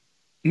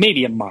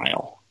a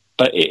mile,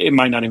 but it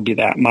might not even be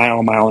that, mile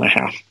and a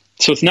half.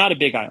 So it's not a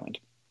big island.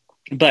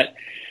 But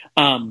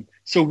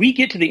so we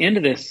get to the end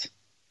of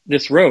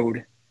this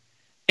road,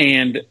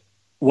 and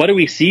what do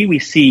we see? We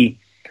see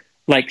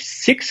like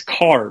 6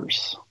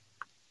 cars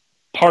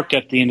parked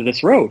at the end of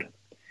this road.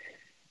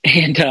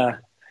 And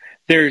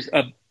there's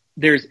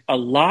a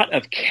lot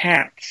of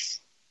cats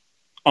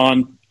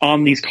on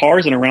these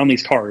cars and around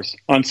these cars.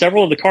 On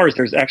several of the cars,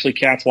 there's actually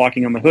cats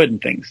walking on the hood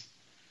and things.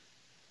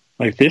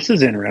 Like, this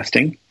is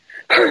interesting.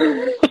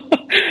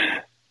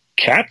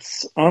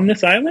 Cats on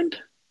this island?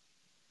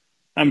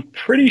 I'm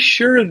pretty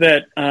sure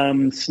that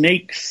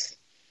snakes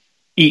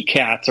eat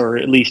cats, or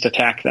at least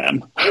attack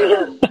them.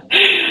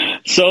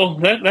 So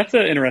that's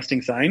an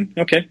interesting sign.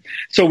 Okay.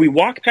 So we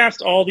walk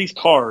past all these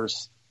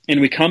cars,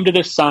 and we come to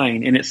this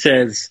sign, and it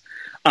says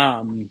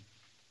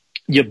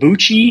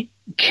Yabuchi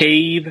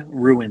Cave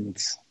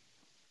Ruins.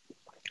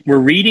 We're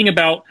reading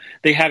about,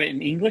 they have it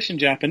in English and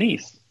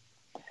Japanese.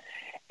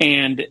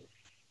 And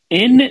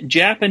in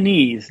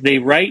Japanese, they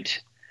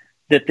write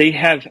that they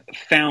have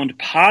found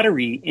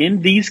pottery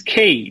in these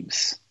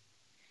caves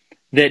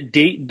that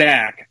date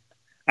back,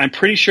 I'm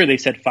pretty sure they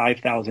said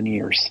 5,000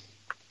 years.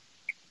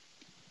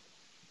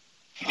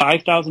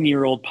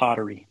 5,000-year-old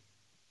pottery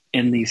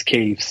in these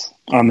caves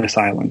on this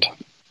island.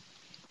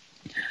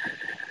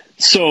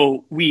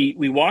 So we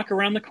walk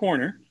around the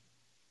corner,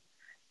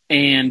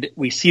 and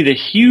we see the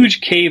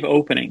huge cave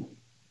opening.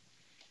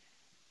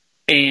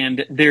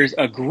 And there's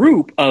a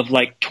group of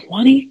like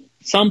 20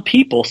 some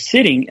people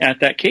sitting at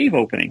that cave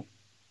opening.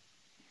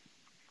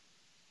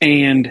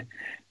 And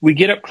we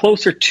get up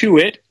closer to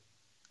it.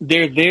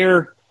 They're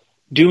there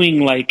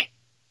doing like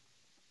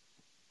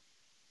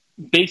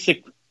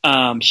basic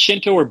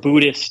Shinto or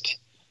Buddhist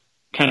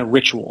kind of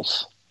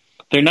rituals.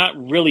 They're not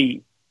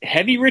really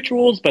heavy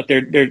rituals, but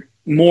they're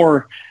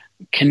more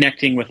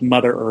connecting with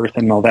Mother Earth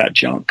and all that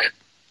junk.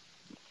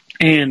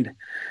 And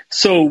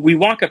so we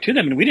walk up to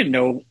them, and we didn't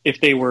know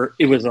if it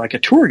was like a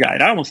tour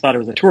guide. I almost thought it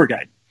was a tour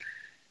guide.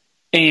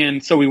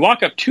 And so we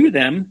walk up to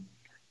them,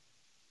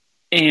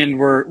 and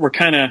we're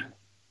kind of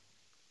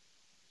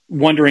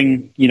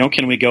wondering,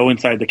 can we go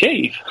inside the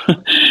cave?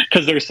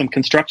 Because there's some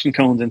construction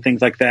cones and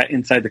things like that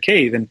inside the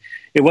cave, and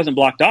it wasn't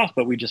blocked off,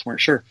 but we just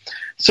weren't sure.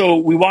 So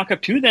we walk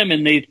up to them,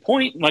 and they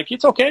point like,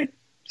 it's okay,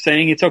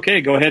 saying it's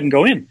okay, go ahead and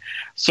go in.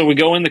 So we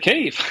go in the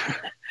cave.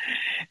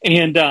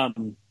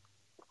 And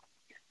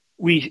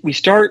we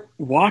start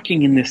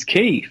walking in this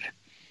cave,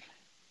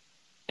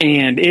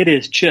 and it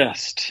is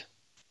just,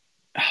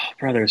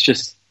 brother, it's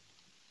just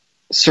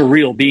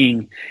surreal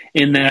being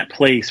in that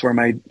place where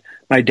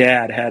my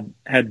dad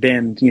had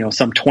been,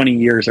 some 20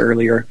 years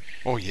earlier.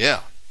 Oh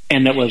yeah.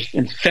 And that was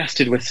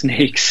infested with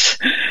snakes.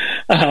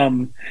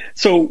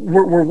 So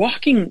we're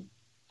walking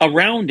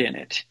around in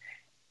it,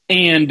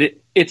 and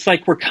it's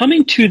like we're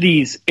coming to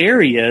these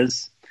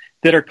areas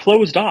that are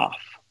closed off.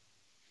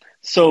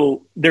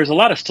 So there's a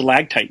lot of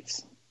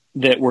stalactites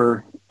that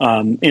were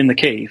in the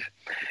cave,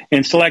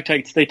 and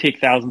stalactites, they take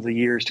thousands of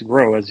years to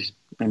grow, as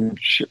I'm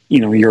sure,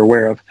 you're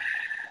aware of.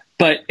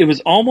 But it was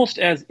almost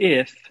as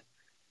if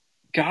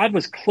God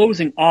was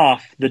closing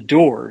off the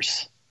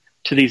doors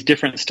to these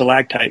different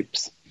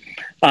stalactites,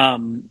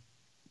 the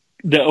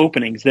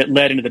openings that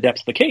led into the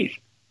depths of the cave,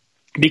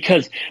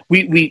 because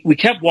we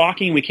kept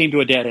walking. We came to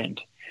a dead end,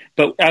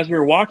 but as we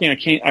were walking,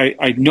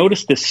 I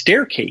noticed this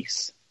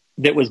staircase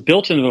that was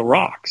built into the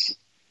rocks.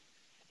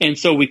 And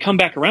so we come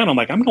back around. I'm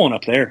like, I'm going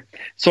up there.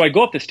 So I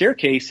go up the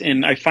staircase,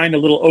 and I find a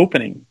little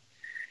opening,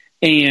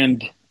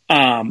 and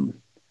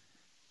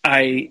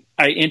I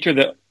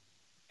enter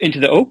into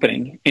the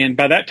opening. And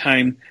by that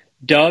time,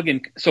 Doug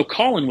and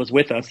Colin was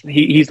with us.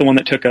 He's the one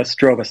that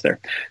drove us there.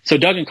 So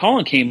Doug and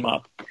Colin came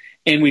up,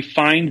 and we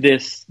find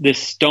this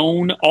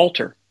stone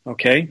altar.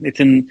 Okay,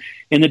 it's in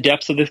the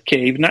depths of this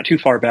cave, not too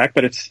far back,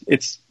 but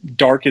it's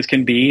dark as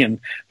can be, and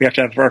we have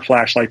to have our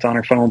flashlights on,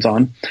 our phones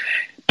on.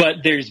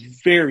 But there's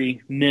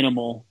very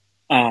minimal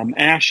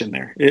ash in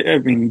there.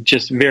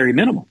 Just very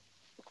minimal.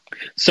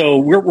 So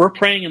we're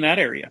praying in that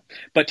area.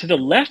 But to the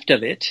left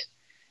of it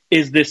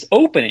is this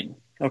opening,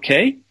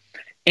 okay?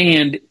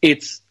 And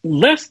it's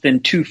less than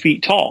 2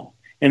 feet tall.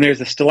 And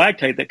there's a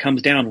stalactite that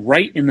comes down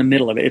right in the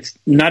middle of it.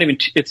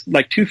 It's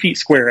like 2 feet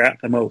square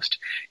at the most.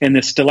 And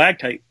this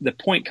stalactite, the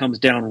point comes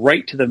down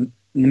right to the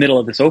middle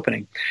of this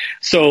opening.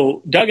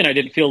 So Doug and I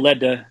didn't feel led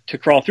to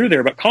crawl through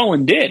there, but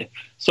Colin did.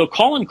 So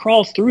Colin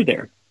crawls through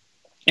there,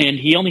 and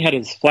he only had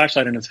his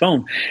flashlight on his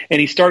phone, and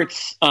he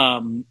starts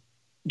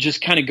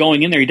just kind of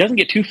going in there. He doesn't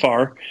get too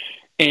far,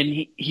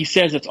 and he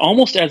says it's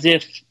almost as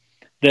if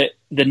the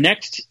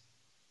next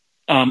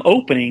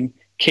opening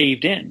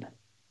caved in,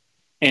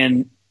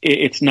 and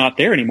it's not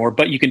there anymore,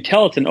 but you can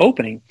tell it's an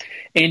opening.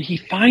 And he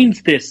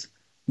finds this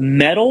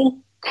metal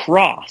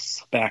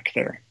cross back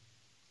there,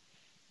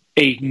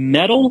 a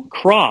metal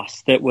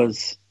cross that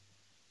was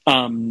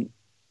kind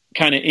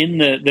of in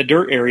the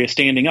dirt area,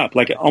 standing up,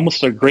 like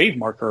almost a grave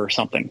marker or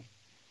something.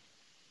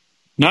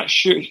 Not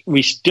sure.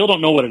 We still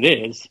don't know what it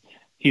is.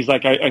 He's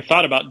like, I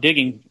thought about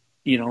digging,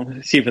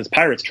 see if it's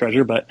pirate's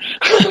treasure, but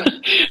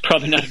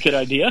probably not a good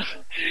idea.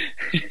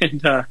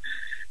 And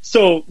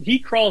so he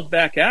crawls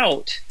back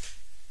out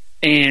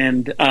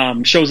and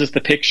shows us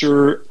the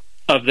picture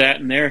of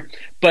that in there.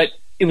 But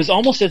it was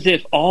almost as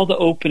if all the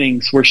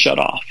openings were shut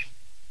off.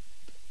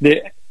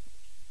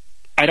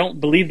 I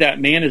don't believe that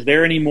man is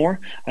there anymore.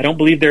 I don't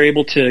believe they're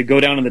able to go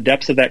down in the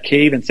depths of that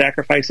cave and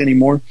sacrifice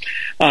anymore.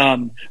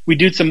 We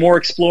did some more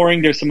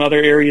exploring. There's some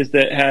other areas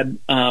that had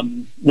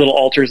little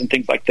altars and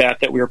things like that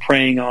we were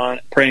praying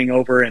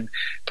over and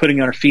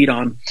putting our feet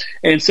on.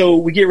 And so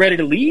we get ready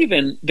to leave,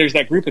 and there's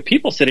that group of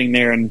people sitting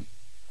there, and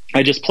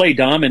I just play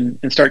dumb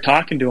and start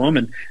talking to them.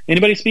 And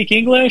anybody speak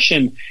English?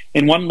 And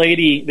one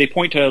lady, they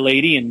point to a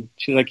lady, and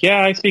she's like,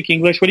 yeah, I speak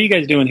English. What are you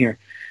guys doing here?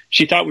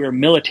 She thought we were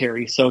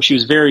military, so she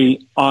was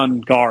very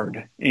on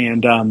guard.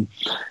 And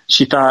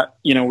she thought,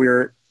 we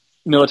were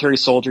military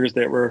soldiers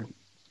that were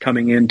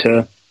coming in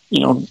to,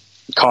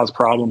 cause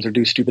problems or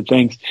do stupid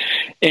things.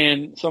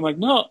 And so I'm like,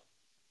 no.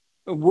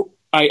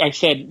 I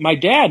said, my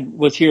dad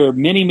was here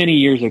many, many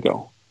years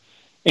ago.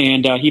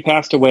 And he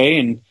passed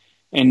away,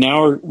 and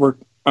now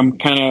I'm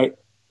kind of,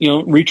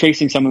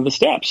 retracing some of the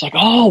steps. Like,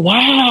 oh,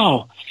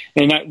 wow.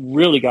 And that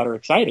really got her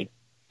excited.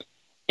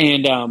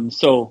 And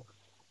so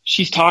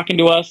she's talking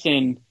to us,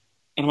 and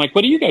I'm like,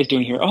 what are you guys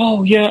doing here?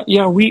 Oh, yeah,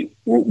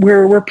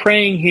 we're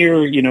praying here.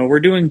 We're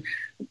doing,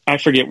 I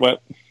forget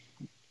what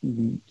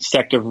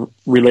sect of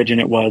religion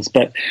it was,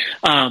 but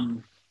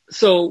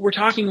so we're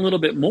talking a little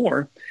bit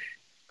more,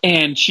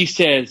 and she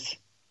says,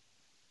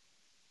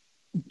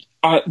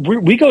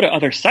 we go to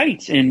other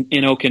sites in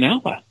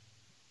Okinawa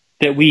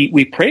that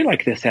we pray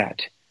like this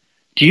at.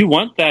 Do you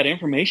want that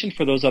information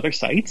for those other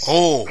sites?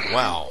 Oh,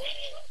 wow.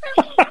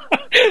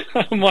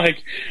 I'm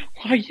like,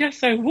 well,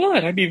 yes, I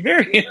would. I'd be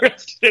very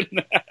interested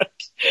in that.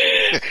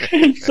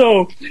 And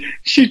so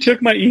she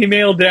took my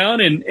email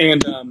down and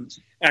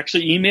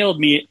actually emailed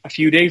me a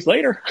few days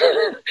later.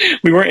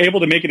 We weren't able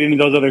to make it into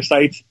those other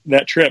sites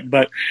that trip,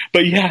 but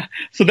yeah,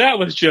 so that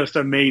was just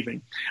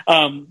amazing.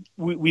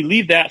 We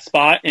leave that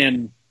spot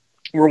and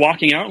we're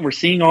walking out and we're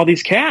seeing all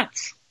these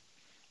cats.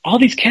 All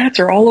these cats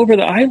are all over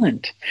the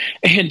island.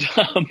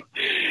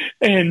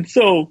 And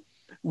so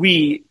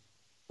we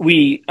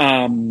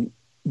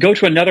go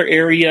to another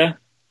area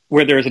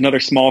where there's another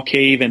small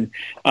cave and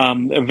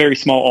a very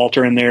small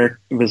altar in there.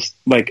 It was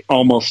like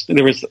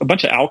there was a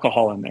bunch of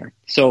alcohol in there.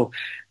 So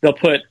they'll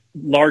put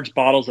large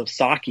bottles of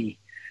sake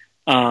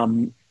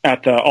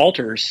at the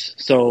altars.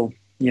 So,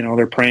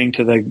 they're praying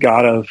to the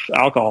god of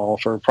alcohol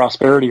for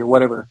prosperity or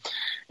whatever.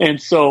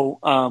 And so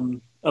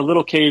a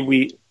little cave,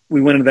 we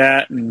went into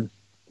that and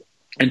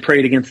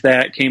prayed against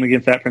that, came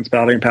against that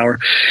principality and power.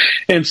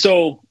 And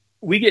so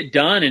we get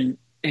done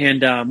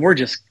and we're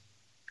just,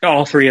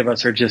 all three of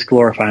us are just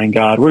glorifying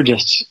God. We're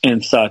just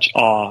in such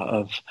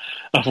awe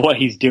of what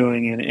he's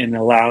doing and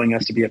allowing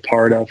us to be a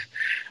part of.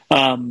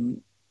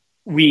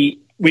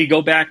 We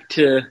go back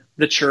to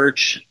the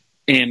church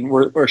and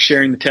we're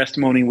sharing the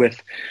testimony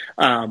with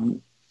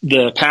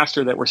the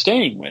pastor that we're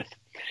staying with.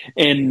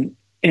 And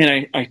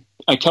I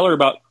tell her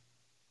about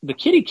the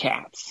kitty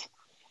cats.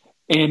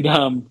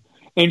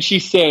 And she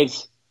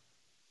says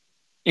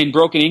in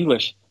broken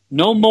English,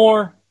 no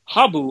more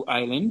Habu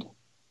Island,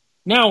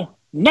 now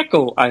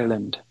Neko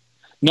Island.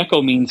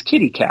 Neko means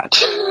kitty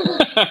cat.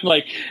 I'm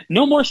like,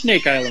 no more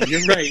Snake Island.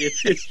 You're right.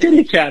 It's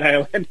Kitty Cat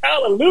Island.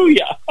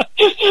 Hallelujah.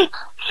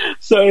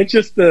 So it's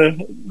just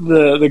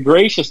the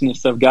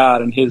graciousness of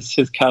God and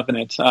his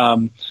covenant.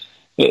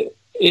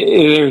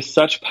 There's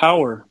such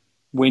power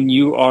when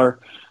you are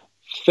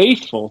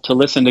faithful to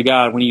listen to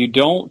God, when you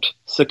don't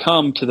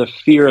succumb to the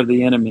fear of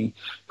the enemy,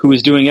 who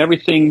is doing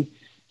everything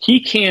he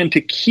can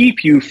to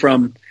keep you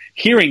from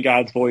hearing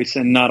God's voice,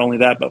 and not only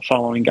that, but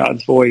following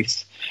God's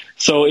voice.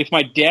 So if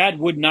my dad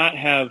would not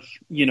have,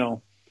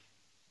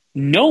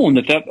 known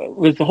that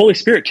was the Holy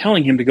Spirit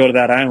telling him to go to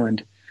that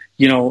island,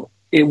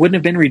 it wouldn't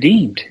have been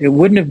redeemed. It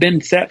wouldn't have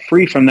been set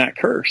free from that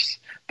curse.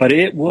 But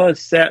it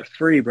was set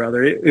free,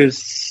 brother. It is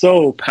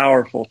so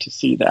powerful to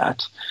see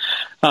that.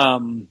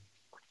 The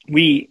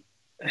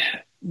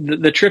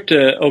trip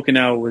to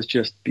Okinawa was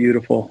just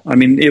beautiful. I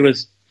mean, it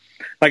was,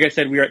 like I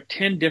said, we were at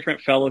 10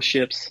 different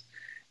fellowships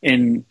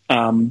in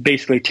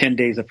basically 10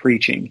 days of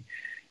preaching.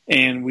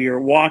 And we are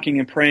walking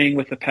and praying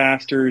with the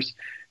pastors.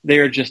 They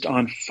are just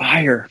on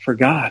fire for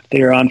God.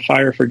 They are on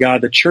fire for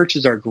God. The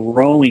churches are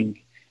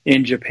growing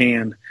in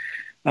Japan,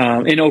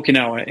 in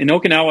Okinawa. In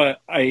Okinawa,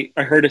 I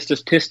heard a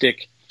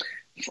statistic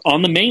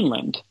on the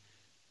mainland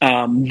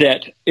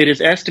that it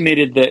is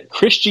estimated that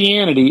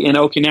Christianity in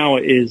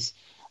Okinawa is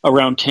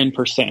around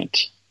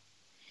 10%.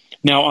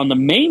 Now, on the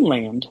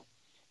mainland,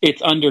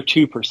 it's under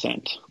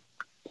 2%.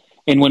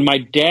 And when my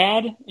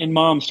dad and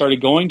mom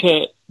started going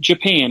to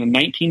Japan in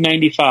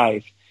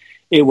 1995,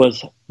 it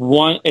was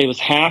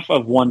half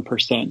of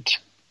 1%.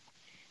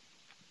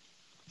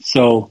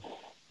 So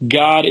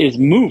God is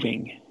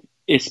moving,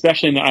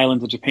 especially in the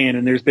islands of Japan.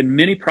 And there's been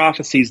many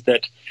prophecies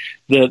that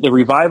the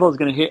revival is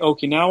going to hit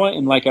Okinawa,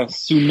 and like a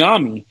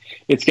tsunami,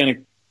 it's going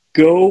to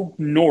go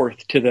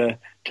north to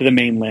the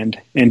mainland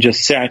and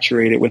just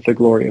saturate it with the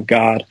glory of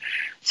God.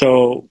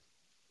 So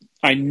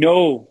I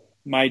know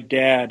my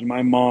dad and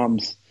my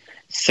mom's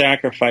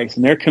sacrifice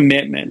and their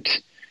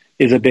commitment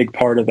is a big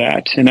part of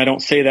that. And I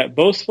don't say that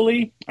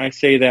boastfully. I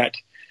say that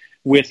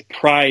with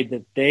pride,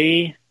 that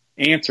they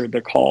answered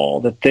the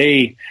call, that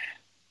they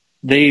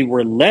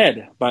were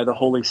led by the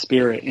Holy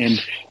Spirit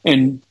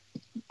and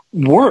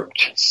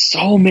worked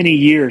so many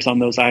years on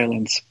those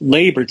islands,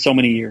 labored so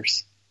many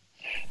years.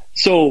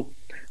 So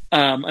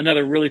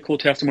another really cool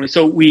testimony.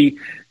 So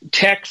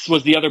Tex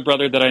was the other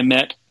brother that I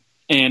met,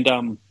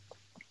 and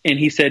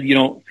he said,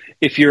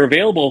 if you're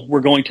available, we're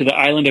going to the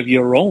island of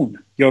Yoron.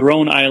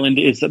 Yoron Island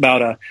is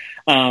about a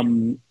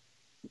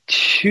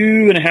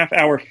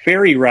 2.5-hour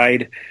ferry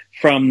ride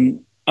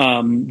from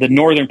the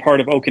northern part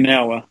of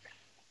Okinawa,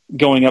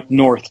 going up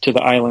north to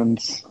the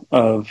islands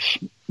of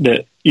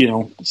the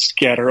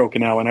scatter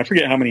Okinawa. And I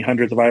forget how many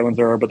hundreds of islands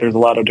there are, but there's a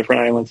lot of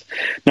different islands.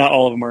 Not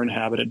all of them are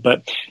inhabited,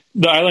 but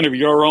the island of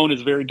Yoron is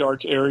a very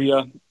dark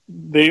area.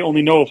 They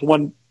only know of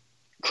one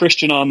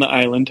Christian on the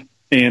island.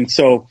 And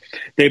so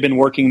they've been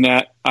working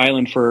that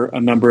island for a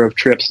number of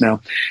trips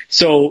now.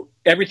 So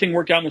everything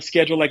worked out in the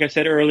schedule. Like I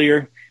said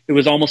earlier, it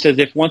was almost as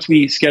if once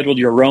we scheduled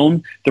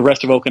Yoron, the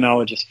rest of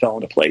Okinawa just fell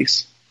into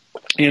place.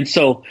 And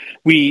so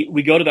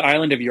we go to the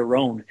island of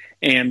Yoron,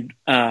 and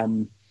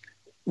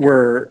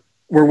we're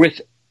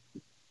with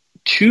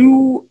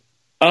two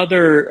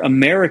other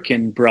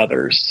American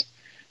brothers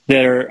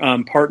that are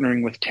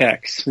partnering with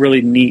Tex.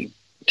 Really neat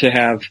to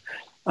have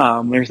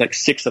There's like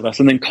 6 of us,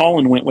 and then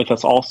Colin went with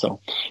us also.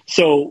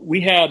 So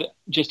we had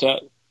just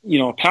a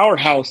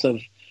powerhouse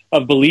of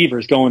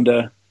believers going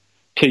to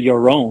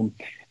Yoron,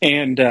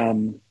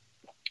 and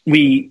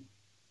we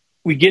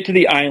get to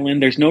the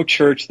island. There's no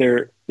church.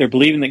 They're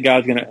believing that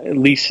God's going to at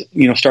least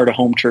start a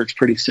home church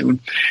pretty soon,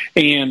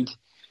 and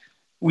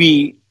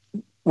we're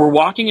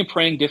walking and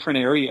praying different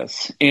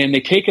areas, and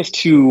they take us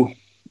to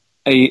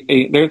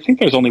I think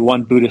there's only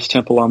one Buddhist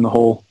temple on the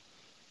whole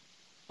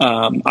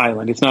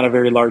island. It's not a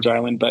very large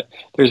island, but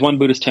there's one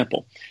Buddhist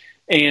temple,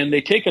 and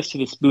they take us to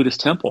this Buddhist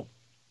temple.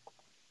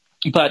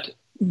 But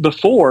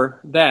before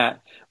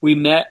that, we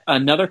met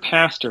another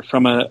pastor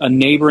from a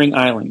neighboring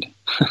island,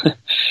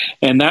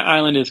 and that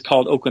island is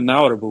called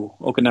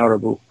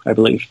Okinawa, I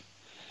believe.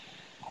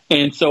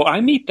 And so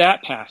I meet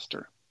that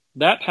pastor.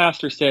 That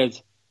pastor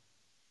says,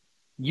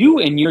 "You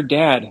and your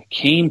dad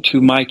came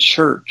to my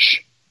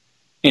church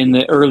in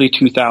the early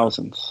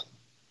 2000s.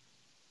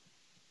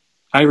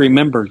 I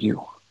remember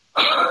you."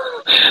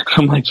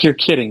 I'm like, "You're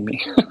kidding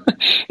me."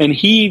 And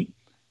he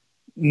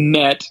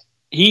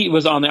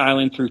was on the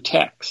island through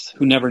Tex,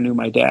 who never knew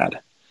my dad.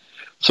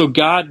 So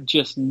God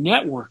just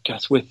networked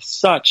us with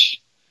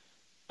such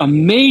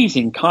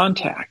amazing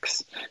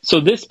contacts. So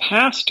this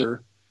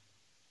pastor,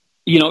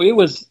 it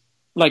was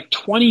like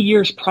 20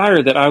 years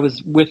prior that I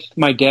was with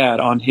my dad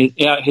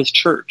at his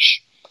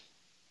church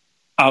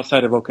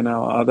outside of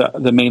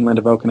Okinawa, the mainland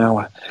of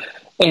Okinawa.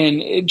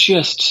 And it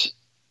just,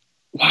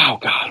 wow,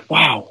 God,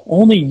 wow.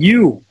 Only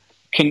you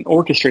can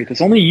orchestrate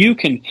this. Only you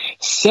can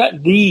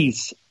set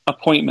these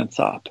appointments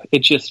up. It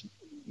just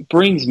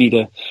brings me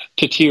to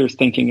tears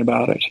thinking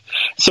about it.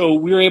 So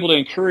we were able to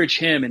encourage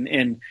him,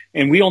 and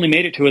we only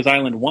made it to his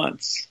island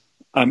once.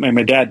 And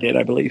my dad did,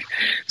 I believe.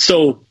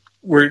 So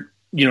we're,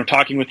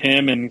 talking with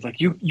him, and he's like,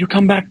 you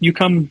come back to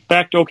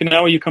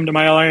Okinawa, you come to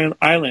my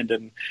island.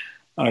 And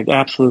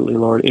absolutely,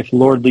 Lord. If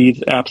Lord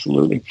leads,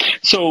 absolutely.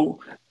 So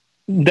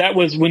that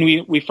was when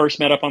we first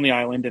met up on the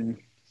island, and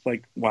it's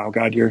like, wow,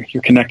 God, you're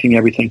connecting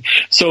everything.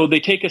 So they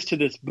take us to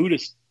this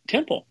Buddhist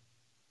temple,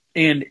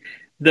 and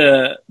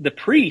the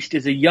priest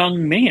is a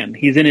young man.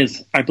 He's in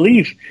his, I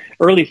believe,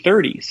 early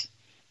 30s,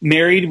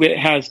 married,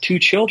 has 2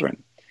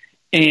 children,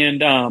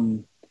 and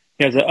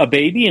he has a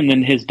baby, and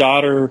then his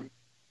daughter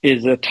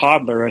is a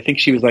toddler. I think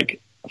she was like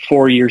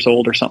 4 years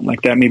old or something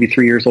like that, maybe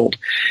 3 years old.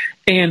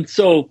 And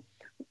so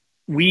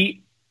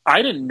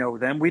I didn't know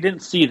them. We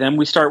didn't see them.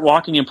 We start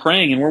walking and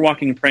praying, and we're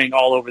walking and praying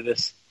all over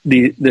this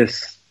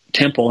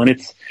temple. And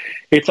it's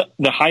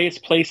the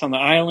highest place on the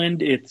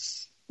island.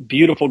 It's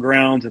beautiful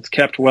grounds. It's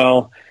kept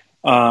well.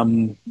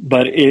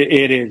 But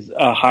it is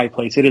a high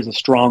place. It is a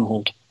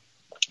stronghold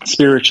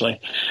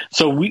spiritually.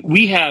 So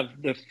we have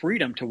the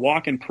freedom to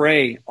walk and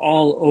pray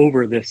all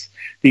over these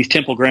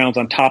temple grounds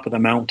on top of the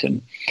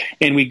mountain.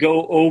 And we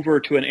go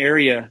over to an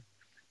area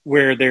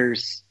where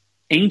there's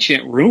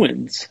ancient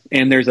ruins,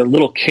 and there's a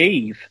little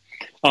cave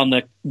on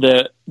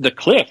the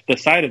cliff, the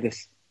side of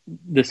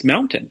this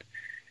mountain.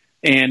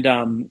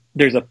 And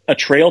there's a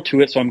trail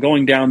to it. So I'm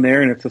going down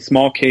there, and it's a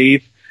small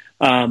cave.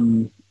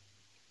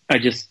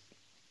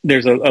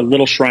 There's a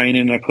little shrine,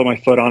 and I put my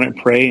foot on it and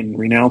pray and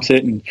renounce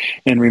it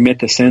and remit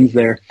the sins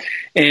there.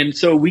 And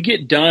so we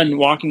get done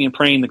walking and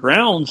praying the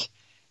grounds,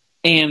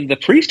 and the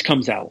priest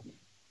comes out,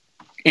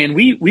 and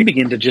we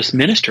begin to just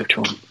minister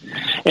to him.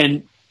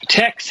 And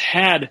Tex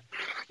had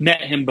met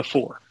him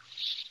before,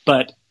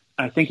 but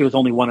I think it was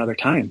only one other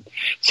time.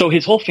 So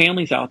his whole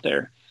family's out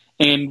there,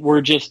 and we're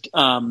just,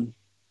 I'm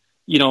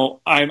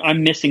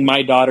missing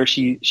my daughter.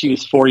 She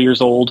was 4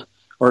 years old,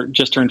 or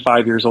just turned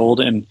 5 years old.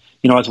 And,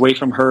 I was away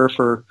from her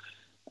for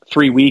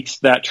 3 weeks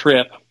that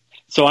trip.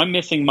 So I'm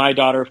missing my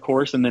daughter, of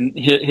course. And then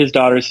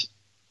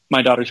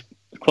my daughter's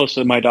close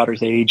to my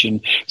daughter's age.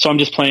 And so I'm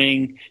just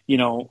playing,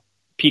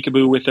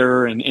 peekaboo with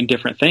her and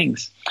different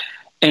things.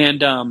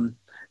 And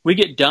we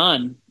get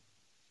done,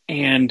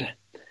 and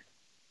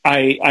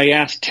I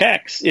asked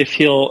Tex if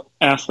he'll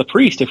ask the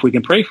priest if we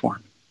can pray for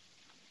him.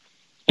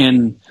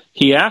 And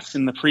he asks,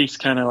 and the priest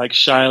kind of like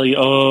shyly,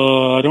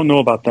 "Oh, I don't know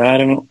about that.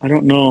 I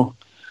don't know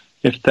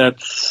if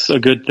that's a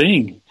good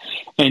thing."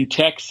 And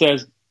Tex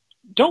says,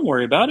 "Don't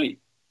worry about it."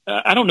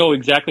 I don't know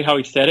exactly how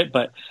he said it,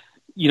 but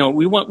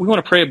we want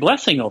to pray a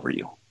blessing over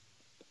you.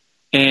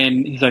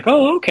 And he's like,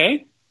 "Oh,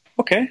 okay."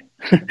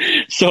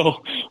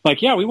 So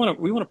like, yeah, we want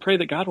to pray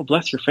that God will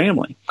bless your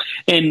family.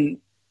 And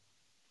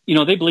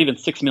they believe in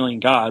 6 million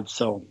gods,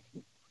 so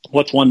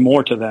what's one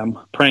more to them,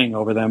 praying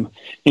over them?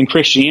 In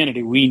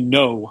Christianity, we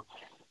know,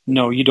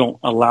 no, you don't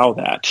allow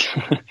that.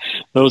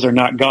 Those are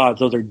not gods,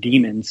 those are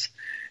demons.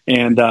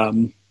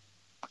 And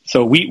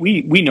so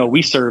we know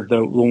we serve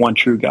the one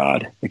true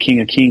God, the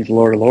King of Kings, the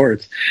Lord of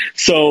Lords.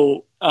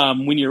 So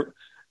when you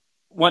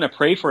want to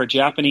pray for a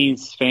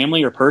Japanese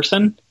family or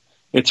person,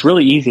 it's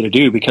really easy to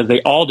do, because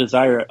they all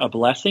desire a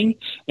blessing,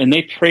 and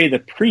they pay the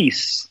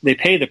priests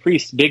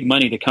big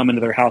money to come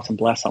into their house and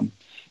bless them.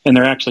 And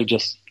they're actually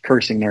just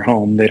cursing their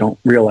home. They don't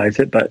realize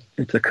it, but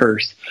it's a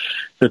curse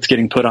that's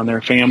getting put on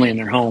their family and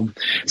their home.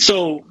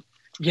 So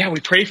yeah,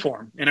 we pray for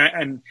them,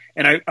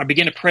 and I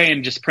begin to pray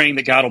and just praying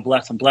that God will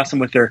bless them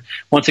with their,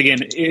 once again,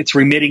 it's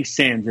remitting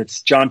sins.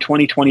 It's John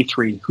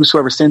 20:23.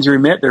 Whosoever sins you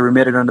remit, they're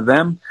remitted unto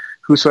them.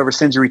 Whosoever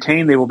sins you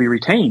retain, they will be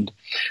retained.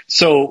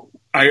 So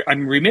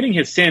I'm remitting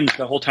his sins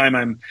the whole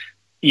time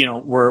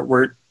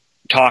we're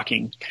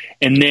talking,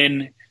 and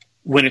then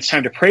when it's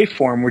time to pray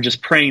for them, we're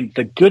just praying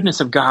the goodness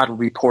of God will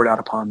be poured out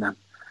upon them.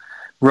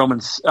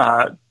 Romans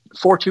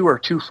 4:2 or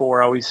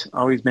 2:4,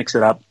 always mix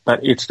it up,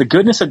 but it's the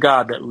goodness of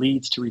God that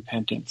leads to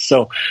repentance.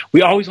 So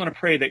we always want to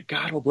pray that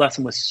God will bless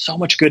them with so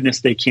much goodness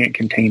they can't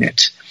contain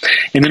it.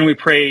 And then we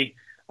pray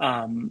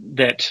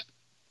that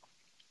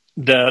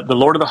the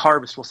Lord of the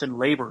harvest will send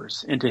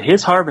laborers into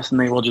his harvest, and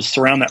they will just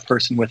surround that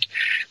person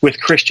with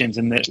Christians,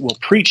 and that will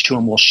preach to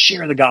him, will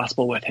share the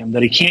gospel with him,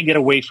 that he can't get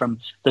away from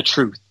the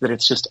truth, that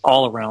it's just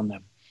all around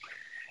them.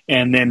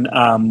 And then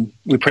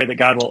we pray that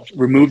God will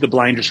remove the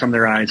blinders from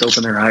their eyes,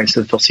 open their eyes so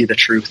that they'll see the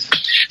truth.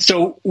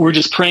 So we're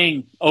just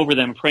praying over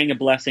them, praying a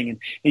blessing. And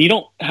you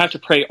don't have to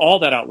pray all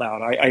that out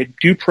loud. I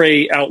do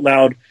pray out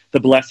loud the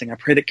blessing. I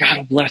pray that God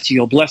will bless you.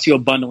 He'll bless you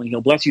abundantly.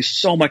 He'll bless you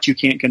so much you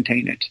can't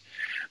contain it.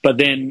 But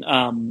then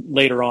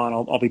later on,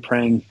 I'll be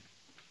praying,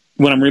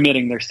 when I'm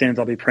remitting their sins,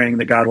 I'll be praying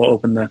that God will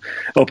open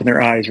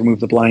their eyes, remove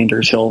the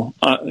blinders. He'll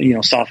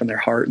soften their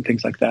heart and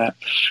things like that.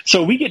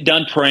 So we get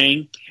done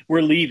praying.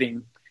 We're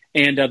leaving.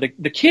 And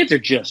the kids are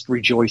just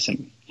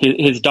rejoicing.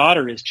 His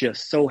daughter is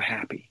just so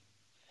happy,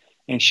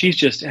 and she's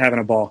just having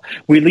a ball.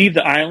 We leave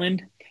the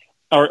island,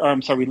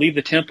 we leave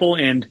the temple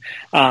and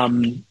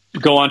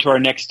go on to our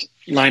next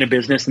line of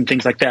business and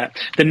things like that.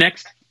 The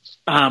next,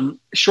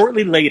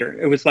 shortly later,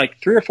 it was like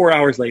 3 or 4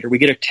 hours later, we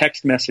get a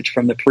text message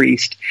from the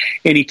priest,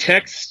 and he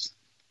texts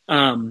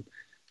our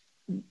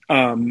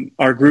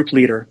group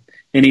leader,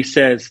 and he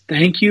says,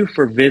 "Thank you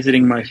for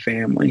visiting my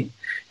family.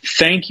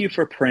 Thank you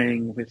for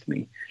praying with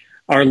me.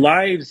 Our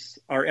lives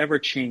are ever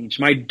changed.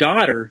 My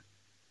daughter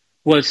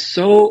was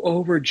so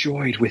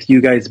overjoyed with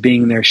you guys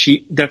being there.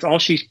 That's all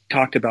she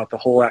talked about the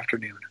whole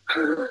afternoon."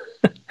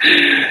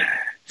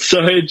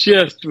 So it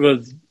just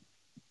was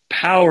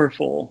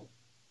powerful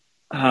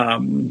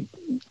time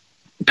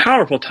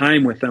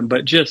with them,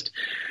 but just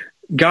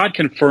God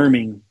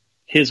confirming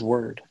his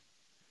word,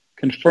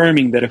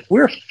 confirming that if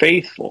we're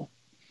faithful,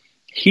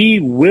 he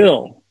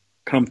will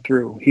come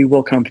through. He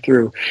will come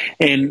through.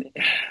 And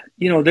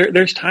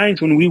there's times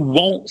when we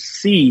won't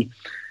see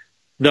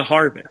the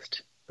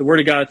harvest. The Word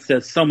of God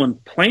says someone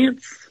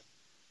plants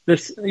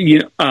this,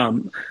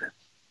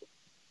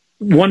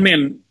 one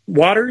man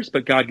waters,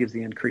 but God gives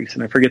the increase.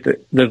 And I forget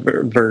the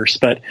verse,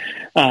 but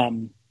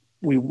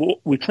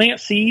we plant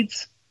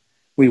seeds,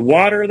 we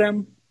water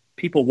them,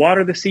 people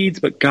water the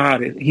seeds, but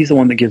God, he's the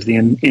one that gives the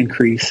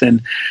increase.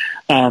 And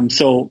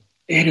so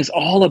it is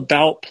all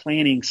about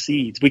planting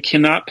seeds. We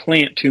cannot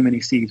plant too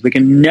many seeds. We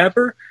can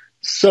never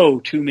sow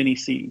too many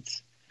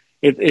seeds.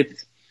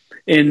 It's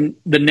in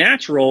the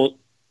natural,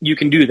 you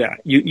can do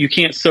that. You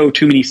can't sow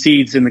too many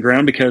seeds in the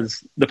ground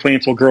because the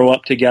plants will grow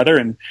up together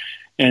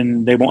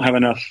and they won't have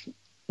enough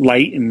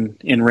light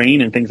and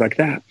rain and things like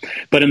that.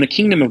 But in the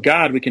kingdom of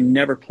God, we can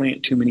never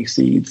plant too many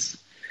seeds.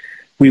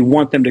 We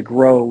want them to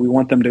grow. We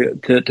want them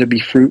to be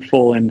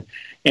fruitful.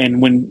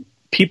 And when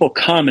people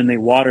come and they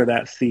water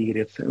that seed,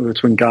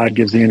 it's when God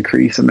gives the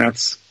increase. And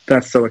that's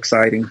so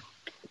exciting.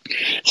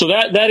 So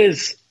that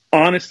is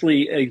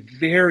honestly a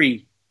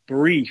very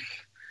brief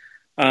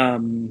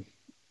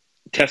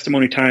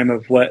testimony time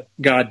of what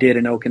God did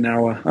in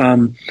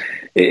Okinawa.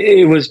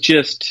 It was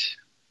just,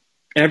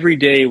 every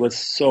day was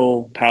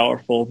so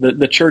powerful.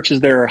 The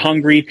churches there are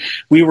hungry.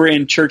 We were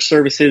in church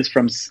services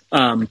from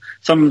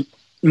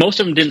most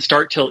of them didn't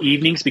start till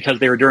evenings because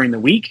they were during the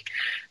week.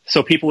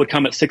 So people would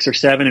come at 6 or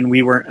 7 and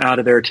we weren't out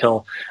of there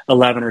till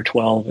 11 or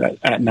 12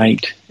 at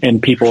night.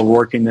 And people were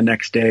working the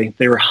next day.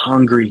 They were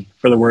hungry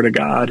for the Word of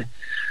God.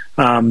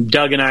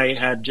 Doug and I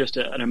had just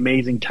an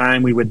amazing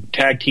time. We would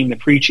tag team the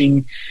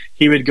preaching.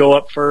 He would go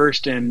up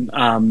first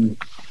and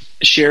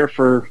share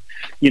for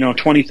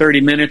 20,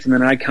 30 minutes, and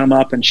then I'd come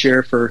up and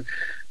share for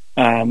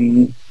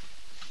 30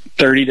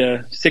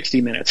 to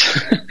 60 minutes.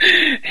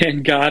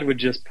 And God would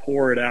just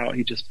pour it out.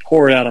 He just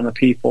poured it out on the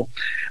people.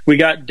 We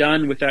got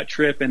done with that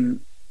trip, and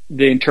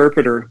the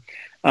interpreter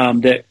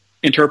that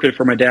interpreted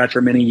for my dad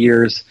for many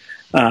years,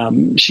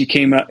 she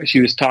came up, she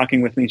was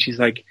talking with me, and she's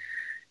like,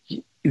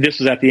 this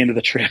was at the end of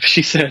the trip.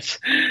 She says,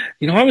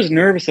 I was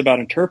nervous about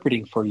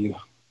interpreting for you.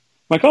 I'm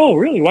like, oh,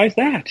 really? Why is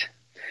that?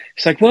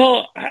 She's like,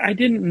 well, I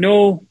didn't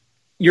know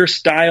your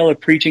style of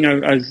preaching.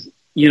 I was,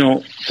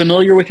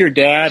 familiar with your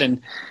dad,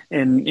 and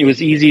it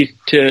was easy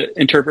to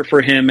interpret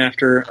for him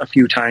after a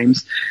few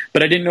times,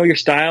 but I didn't know your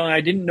style, and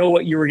I didn't know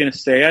what you were going to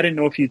say. I didn't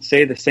know if you'd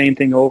say the same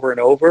thing over and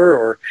over,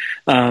 or,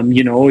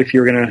 if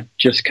you're going to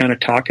just kind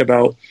of talk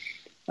about,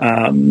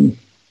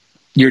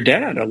 your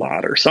dad a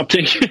lot or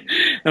something.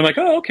 I'm like,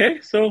 oh, okay.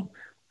 So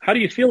how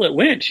do you feel it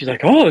went? She's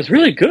like, oh, it was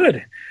really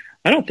good.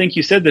 I don't think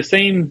you said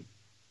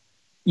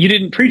you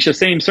didn't preach the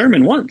same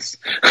sermon once.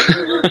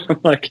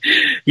 I'm like,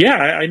 yeah,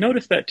 I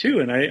noticed that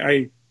too. And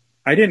I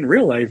didn't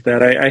realize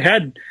that. I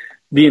had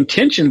the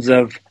intentions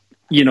of,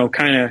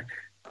 kind of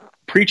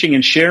preaching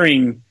and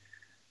sharing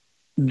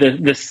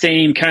the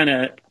same kind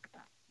of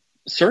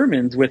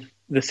sermons with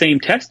the same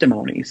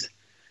testimonies,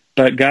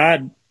 but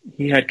God,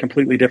 he had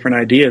completely different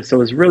ideas. So it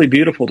was really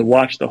beautiful to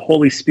watch the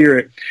Holy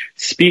Spirit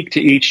speak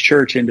to each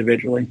church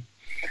individually.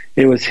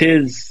 It was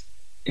his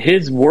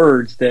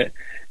words that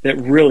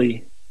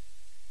really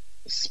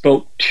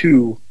spoke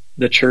to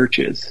the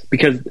churches,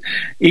 because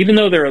even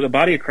though they're the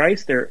body of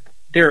Christ,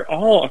 they're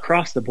all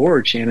across the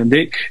board, Shannon.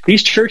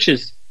 These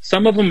churches,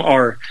 some of them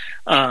are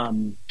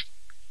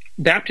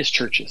Baptist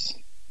churches.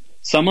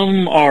 Some of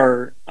them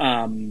are,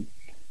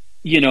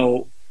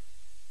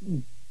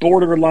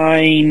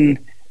 borderline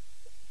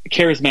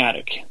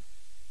charismatic.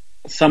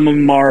 Some of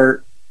them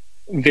are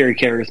very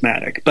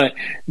charismatic. But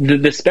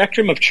the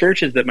spectrum of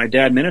churches that my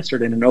dad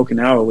ministered in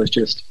Okinawa was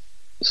just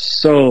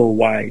so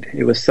wide.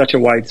 It was such a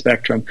wide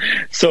spectrum.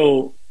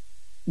 So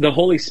the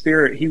Holy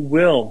Spirit, he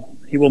will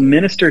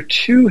minister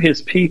to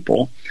his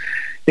people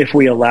if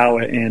we allow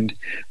it, and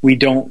we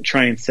don't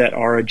try and set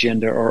our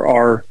agenda or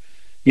our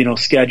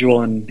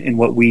schedule and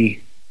what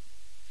we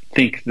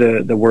think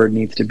the word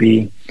needs to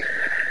be.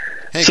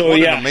 Hey, so what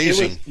yeah, an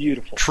amazing it was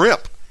beautiful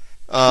trip.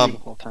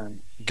 Beautiful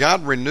time.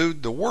 God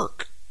renewed the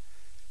work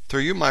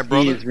through you, my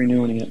brother. He is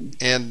renewing it,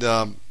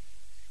 and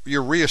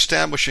you're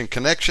reestablishing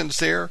connections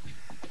there,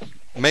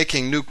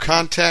 making new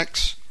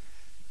contacts.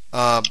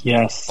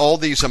 Yes, all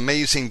these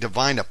amazing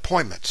divine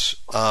appointments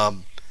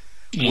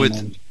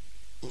with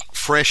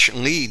fresh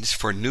leads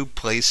for new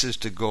places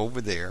to go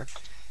over there,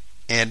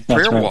 and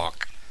prayer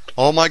walk.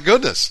 Oh my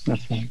goodness,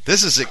 that's right.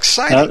 This is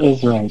exciting. That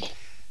is right.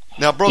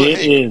 Now, brother, it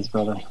is,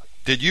 brother.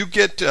 Did you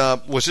get?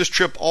 Was this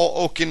trip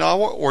all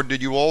Okinawa, or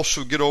did you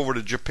also get over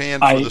to Japan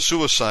for the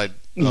suicide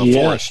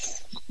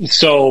forest?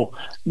 So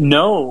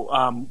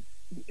no,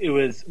 it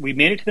was. We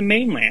made it to the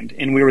mainland,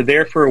 and we were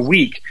there for a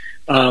week.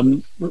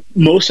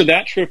 Most of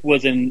that trip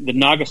was in the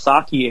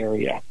Nagasaki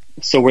area,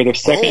 so where the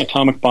second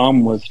atomic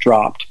bomb was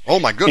dropped. Oh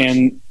my goodness!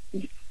 And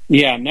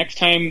yeah, next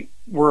time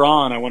we're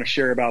on, I want to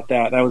share about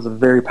that. That was a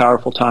very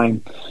powerful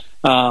time.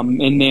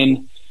 And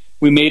then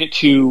we made it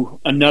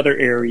to another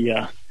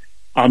area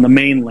on the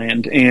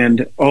mainland,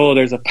 and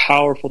there's a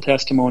powerful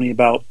testimony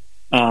about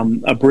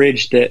a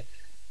bridge that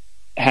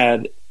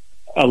had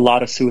a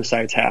lot of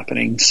suicides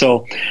happening.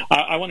 So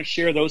I want to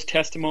share those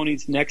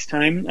testimonies next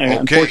time. Okay.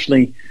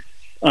 Unfortunately,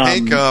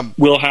 Hank,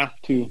 we'll have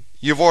to.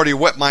 You've already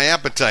whet my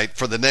appetite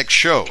for the next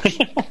show.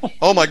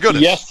 Oh my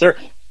goodness! Yes, sir.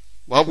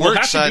 Well, we're we'll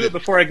have excited. to do it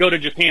before I go to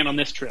Japan on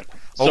this trip.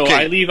 So Okay.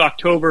 I leave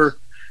October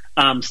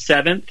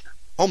 7th.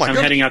 Oh my I'm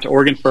goodness! heading out to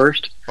Oregon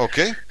first.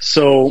 Okay.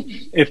 So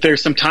if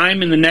there's some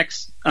time in the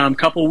next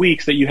couple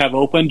weeks that you have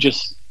open,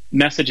 just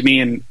message me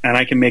and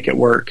I can make it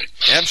work.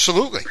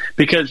 Absolutely.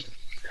 Because,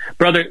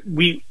 brother,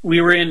 we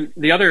were in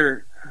the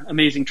other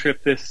amazing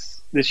trip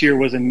this year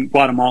was in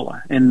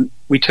Guatemala, and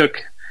we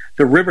took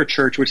the River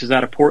Church, which is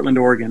out of Portland,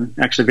 Oregon,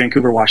 actually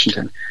Vancouver,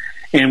 Washington,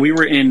 and we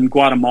were in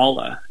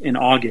Guatemala in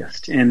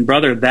August. And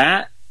brother,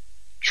 that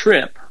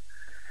trip,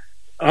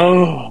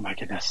 oh my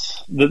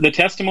goodness, the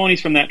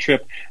testimonies from that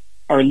trip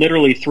are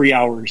literally 3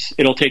 hours.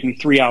 It'll take me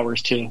 3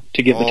 hours to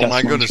give the testimonies. Oh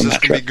my goodness, from this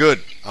that can be trip. good.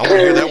 I want to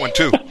hear that one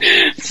too.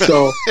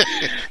 So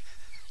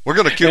we're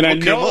going to keep. and I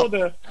we'll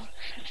know up.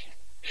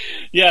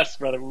 Yes,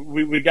 brother,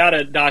 we've got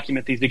to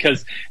document these,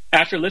 because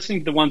after listening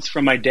to the ones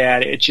from my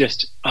dad, it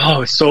just,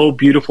 it's so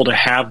beautiful to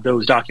have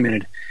those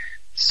documented.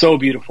 So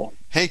beautiful.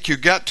 Hank, you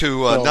got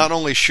to not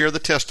only share the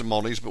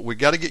testimonies, but we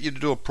got to get you to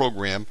do a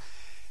program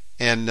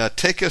and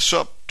take us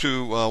up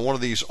to one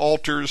of these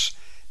altars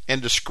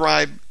and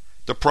describe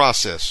the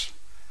process.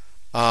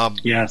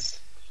 Yes.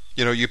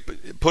 You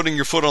putting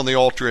your foot on the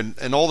altar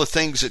and all the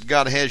things that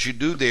God has you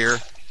do there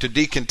to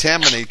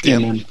decontaminate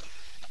them. Amen.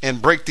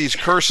 And break these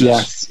curses.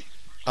 Yes.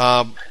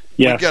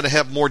 We've got to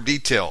have more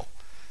detail.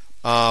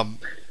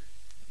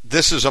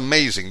 This is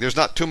amazing. There's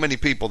not too many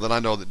people that I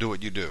know that do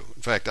what you do.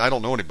 In fact, I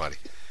don't know anybody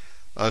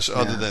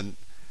other than.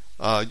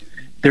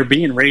 They're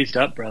being raised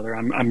up, brother.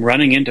 I'm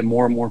running into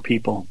more and more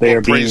people. They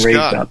are being praise raised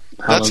God. up.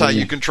 That's how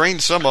Hallelujah. you can train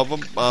some of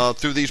them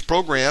through these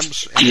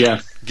programs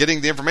and getting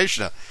the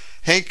information out.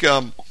 Hank,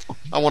 I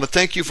want to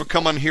thank you for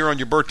coming here on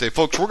your birthday.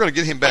 Folks, we're going to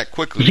get him back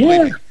quickly.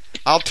 Believe me.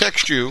 I'll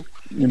text you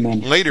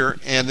later,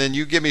 and then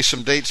you give me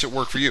some dates that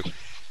work for you.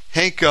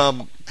 Hank,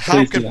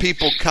 how can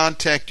people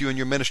contact you in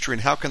your ministry,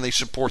 and how can they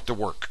support the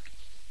work?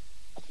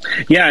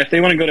 Yeah, if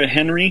they want to go to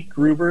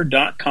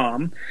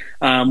henrygruver.com,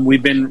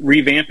 we've been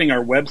revamping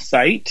our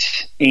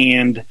website,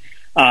 and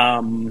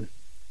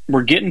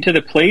we're getting to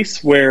the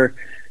place where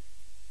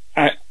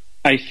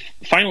I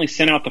finally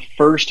sent out the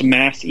first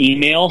mass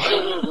email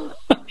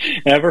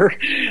ever.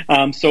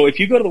 So if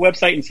you go to the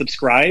website and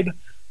subscribe,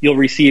 you'll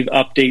receive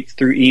updates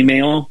through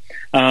email.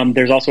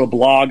 There's also a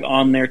blog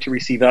on there to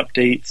receive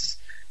updates.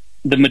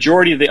 The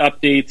majority of the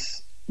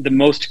updates, the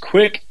most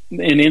quick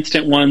and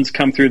instant ones,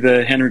 come through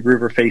the Henry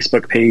Gruver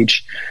Facebook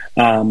page.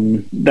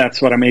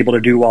 That's what I'm able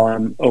to do while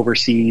I'm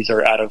overseas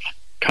or out of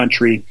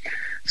country.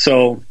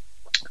 So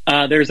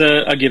there's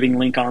a giving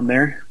link on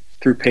there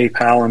through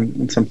PayPal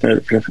and some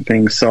different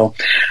things. So,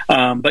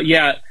 but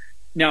yeah,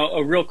 now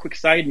a real quick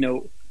side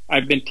note,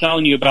 I've been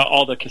telling you about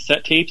all the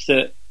cassette tapes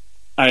that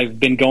I've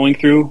been going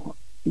through,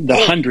 the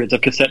hundreds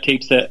of cassette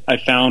tapes that I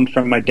found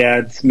from my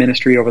dad's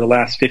ministry over the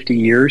last 50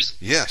 years.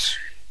 Yes.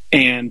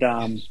 And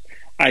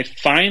I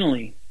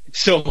finally,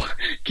 so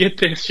get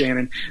this,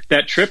 Shannon,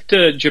 that trip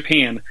to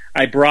Japan,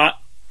 I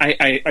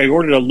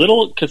ordered a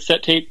little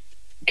cassette tape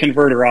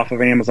converter off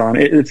of Amazon.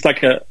 It's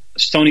like a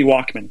Sony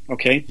Walkman,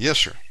 okay? Yes,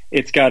 sir.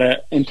 It's got an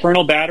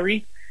internal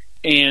battery,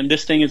 and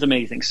this thing is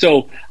amazing.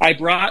 So I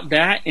brought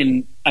that,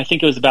 and I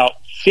think it was about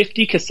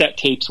 50 cassette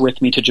tapes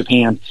with me to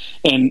Japan.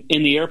 And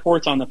in the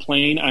airports on the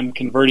plane, I'm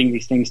converting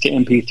these things to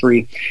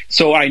MP3.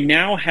 So I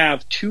now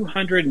have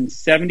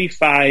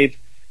 275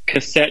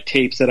 cassette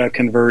tapes that I've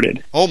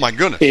converted. Oh, my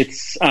goodness.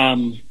 It's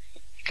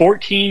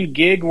 14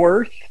 gig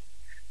worth,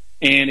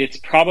 and it's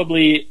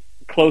probably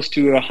close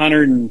to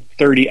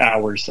 130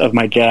 hours of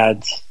my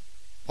dad's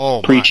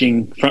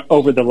preaching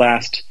over the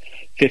last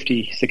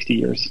 50, 60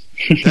 years.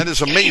 That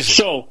is amazing.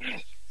 So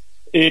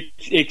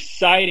it's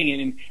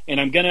exciting, and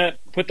I'm going to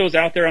put those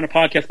out there on a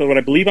podcast, but what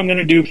I believe I'm going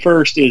to do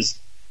first is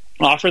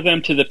offer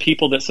them to the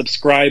people that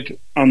subscribed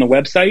on the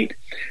website.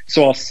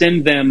 So I'll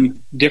send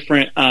them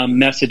different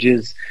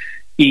messages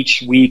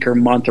each week or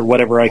month or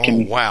whatever I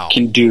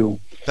can do.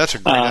 That's a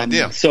great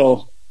idea.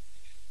 So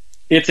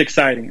it's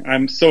exciting.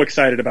 I'm so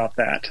excited about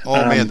that.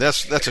 Oh, man,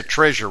 that's a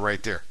treasure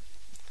right there.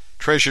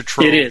 Treasure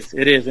trove.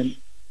 It is.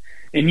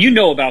 And you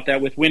know about that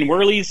with Win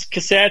Worley's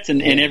cassettes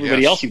and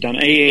everybody else you've done.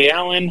 A.A.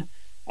 Allen.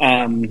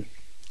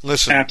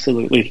 Listen,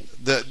 absolutely.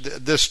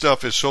 This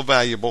stuff is so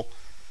valuable.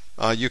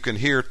 You can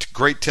hear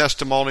great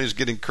testimonies,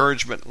 get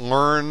encouragement,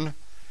 learn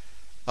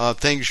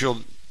things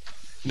you'll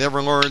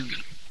never learn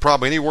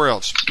probably anywhere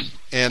else.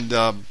 And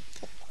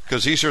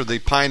because these are the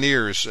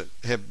pioneers that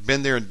have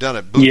been there and done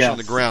it, boots on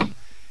the ground.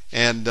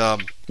 And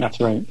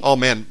that's right. Oh,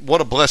 man, what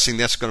a blessing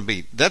that's going to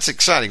be. That's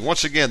exciting.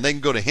 Once again, they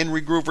can go to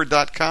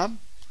henrygruver.com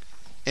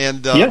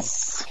and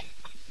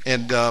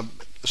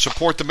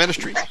support the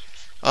ministry.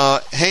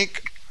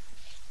 Hank,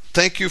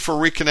 thank you for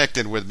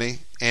reconnecting with me.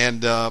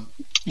 And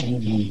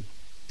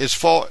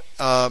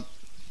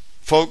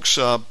folks,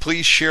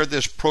 please share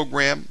this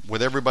program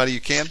with everybody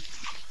you can.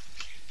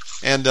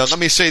 And let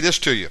me say this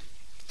to you.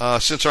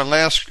 Since our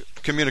last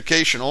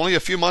communication, only a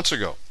few months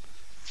ago,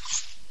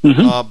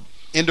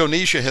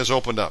 Indonesia has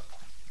opened up.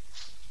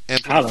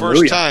 And for the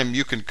first time,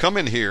 you can come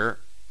in here,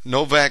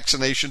 no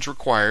vaccinations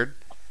required.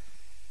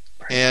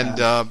 And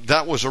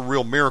that was a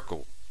real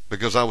miracle,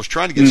 because I was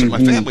trying to get some of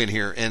my family in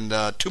here. And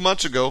 2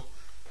 months ago,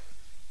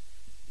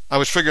 I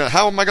was figuring out,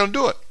 how am I going to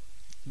do it?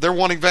 They're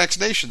wanting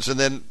vaccinations. And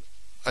then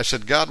I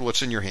said, God,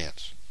 what's in your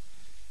hands?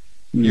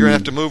 You're going to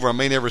have to move, or I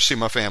may never see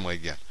my family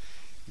again.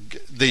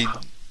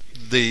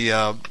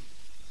 The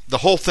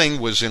whole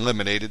thing was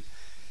eliminated,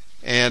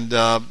 and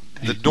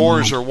the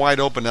doors are wide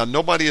open now.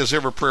 Nobody has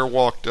ever prayer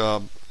walked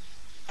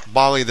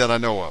Bali that I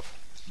know of.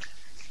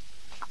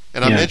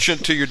 And I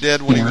mentioned to your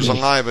dad when he was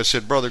alive, I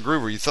said, Brother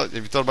Gruver, have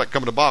you thought about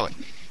coming to Bali?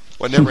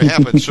 Well, it never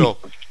happened. So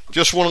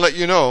just want to let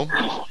you know,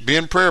 be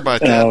in prayer about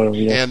that.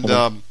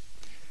 And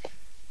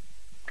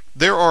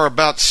there are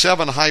about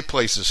 7 high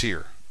places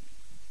here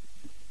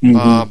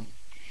that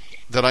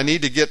I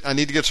need to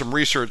get some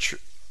research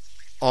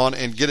on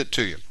and get it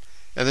to you.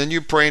 And then you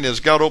praying as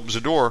God opens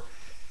the door.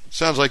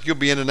 Sounds like you'll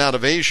be in and out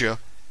of Asia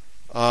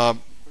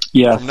from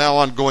now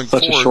on going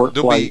forward.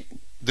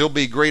 There'll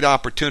be great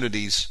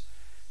opportunities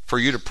for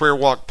you to prayer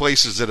walk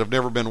places that have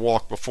never been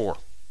walked before,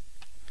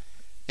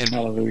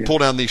 and pull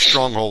down these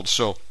strongholds.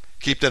 So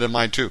keep that in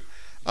mind too.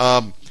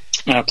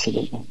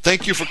 Absolutely.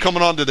 Thank you for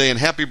coming on today, and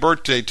happy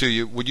birthday to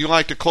you. Would you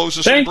like to close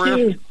us in prayer?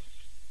 Thank you.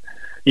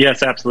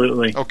 Yes,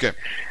 absolutely. Okay.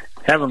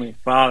 Heavenly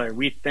Father,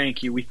 we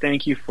thank you. We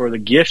thank you for the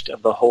gift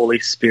of the Holy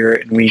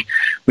Spirit, and we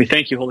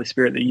thank you, Holy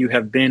Spirit, that you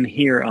have been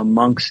here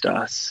amongst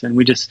us. And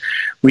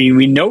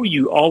we know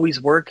you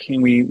always work,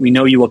 and we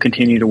know you will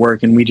continue to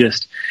work, and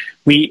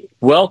we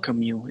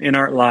welcome you in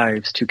our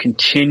lives to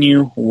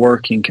continue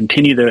working,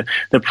 continue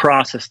the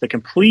process, the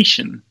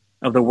completion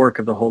of the work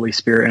of the Holy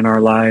Spirit in our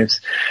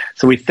lives.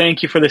 So we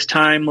thank you for this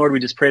time, Lord.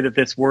 We just pray that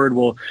this word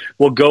will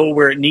go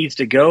where it needs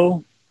to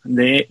go.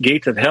 The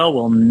gates of hell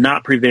will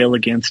not prevail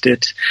against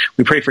it.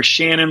 We pray for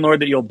Shannon,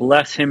 Lord, that you'll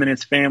bless him and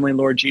his family,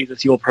 Lord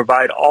Jesus. You'll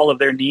provide all of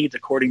their needs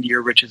according to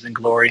your riches and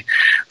glory.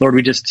 Lord,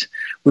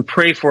 we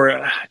pray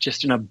for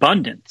just an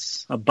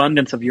abundance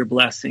of your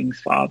blessings,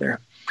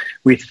 Father.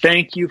 We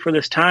thank you for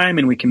this time,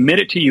 and we commit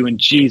it to you in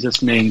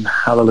Jesus' name.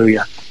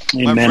 Hallelujah.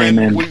 Amen. My friend,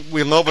 amen.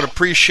 We love and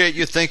appreciate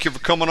you. Thank you for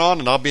coming on,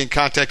 and I'll be in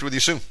contact with you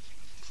soon.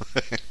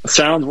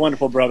 Sounds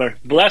wonderful, brother.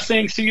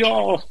 Blessings to you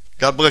all.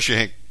 God bless you,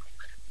 Hank.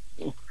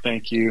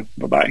 Thank you.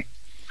 Bye-bye.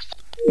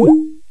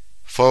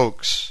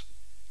 Folks,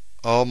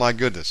 oh my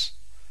goodness.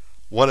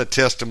 What a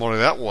testimony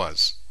that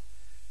was.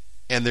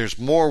 And there's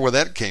more where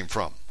that came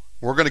from.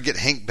 We're going to get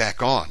Hank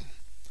back on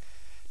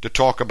to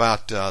talk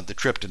about the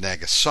trip to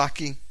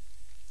Nagasaki.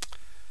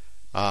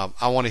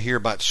 I want to hear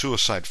about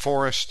Suicide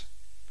Forest.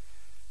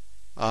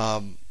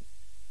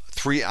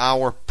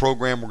 3-hour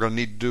program we're going to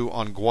need to do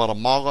on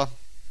Guatemala.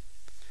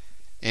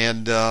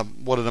 And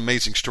what an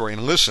amazing story.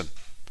 And listen,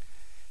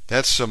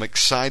 That's some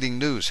exciting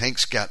news.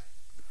 Hank's got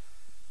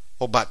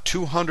about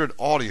 200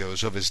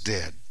 audios of his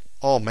dad.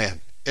 Oh man,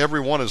 every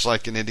one is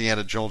like an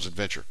Indiana Jones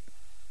adventure.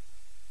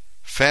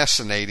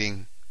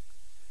 Fascinating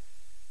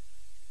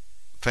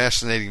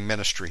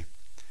ministry.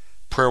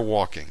 Prayer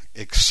walking,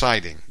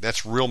 exciting.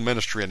 That's real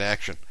ministry in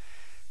action.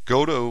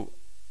 Go to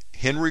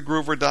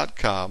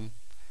henrygruver.com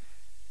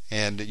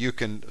and you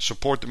can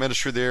support the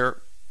ministry there.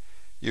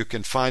 You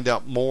can find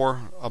out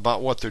more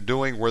about what they're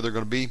doing, where they're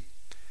going to be,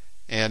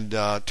 and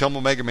tell them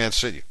Omegaman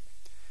sent you.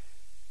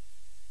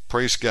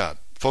 Praise God.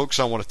 Folks,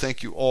 I want to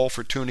thank you all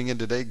for tuning in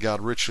today.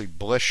 God richly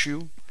bless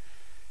you.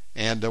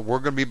 And we're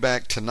going to be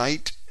back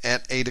tonight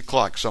at 8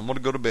 o'clock. So I'm going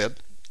to go to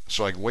bed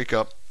so I can wake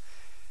up.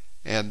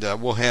 And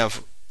we'll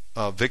have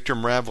Victor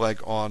Mravlag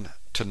on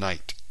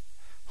tonight.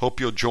 Hope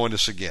you'll join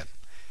us again.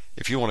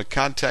 If you want to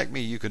contact me,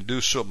 you can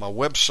do so at my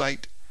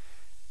website.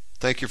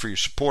 Thank you for your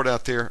support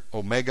out there,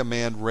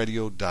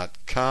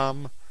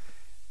 OmegamanRadio.com.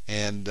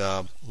 And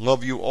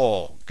love you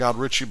all. God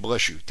richly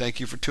bless you. Thank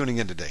you for tuning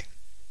in today.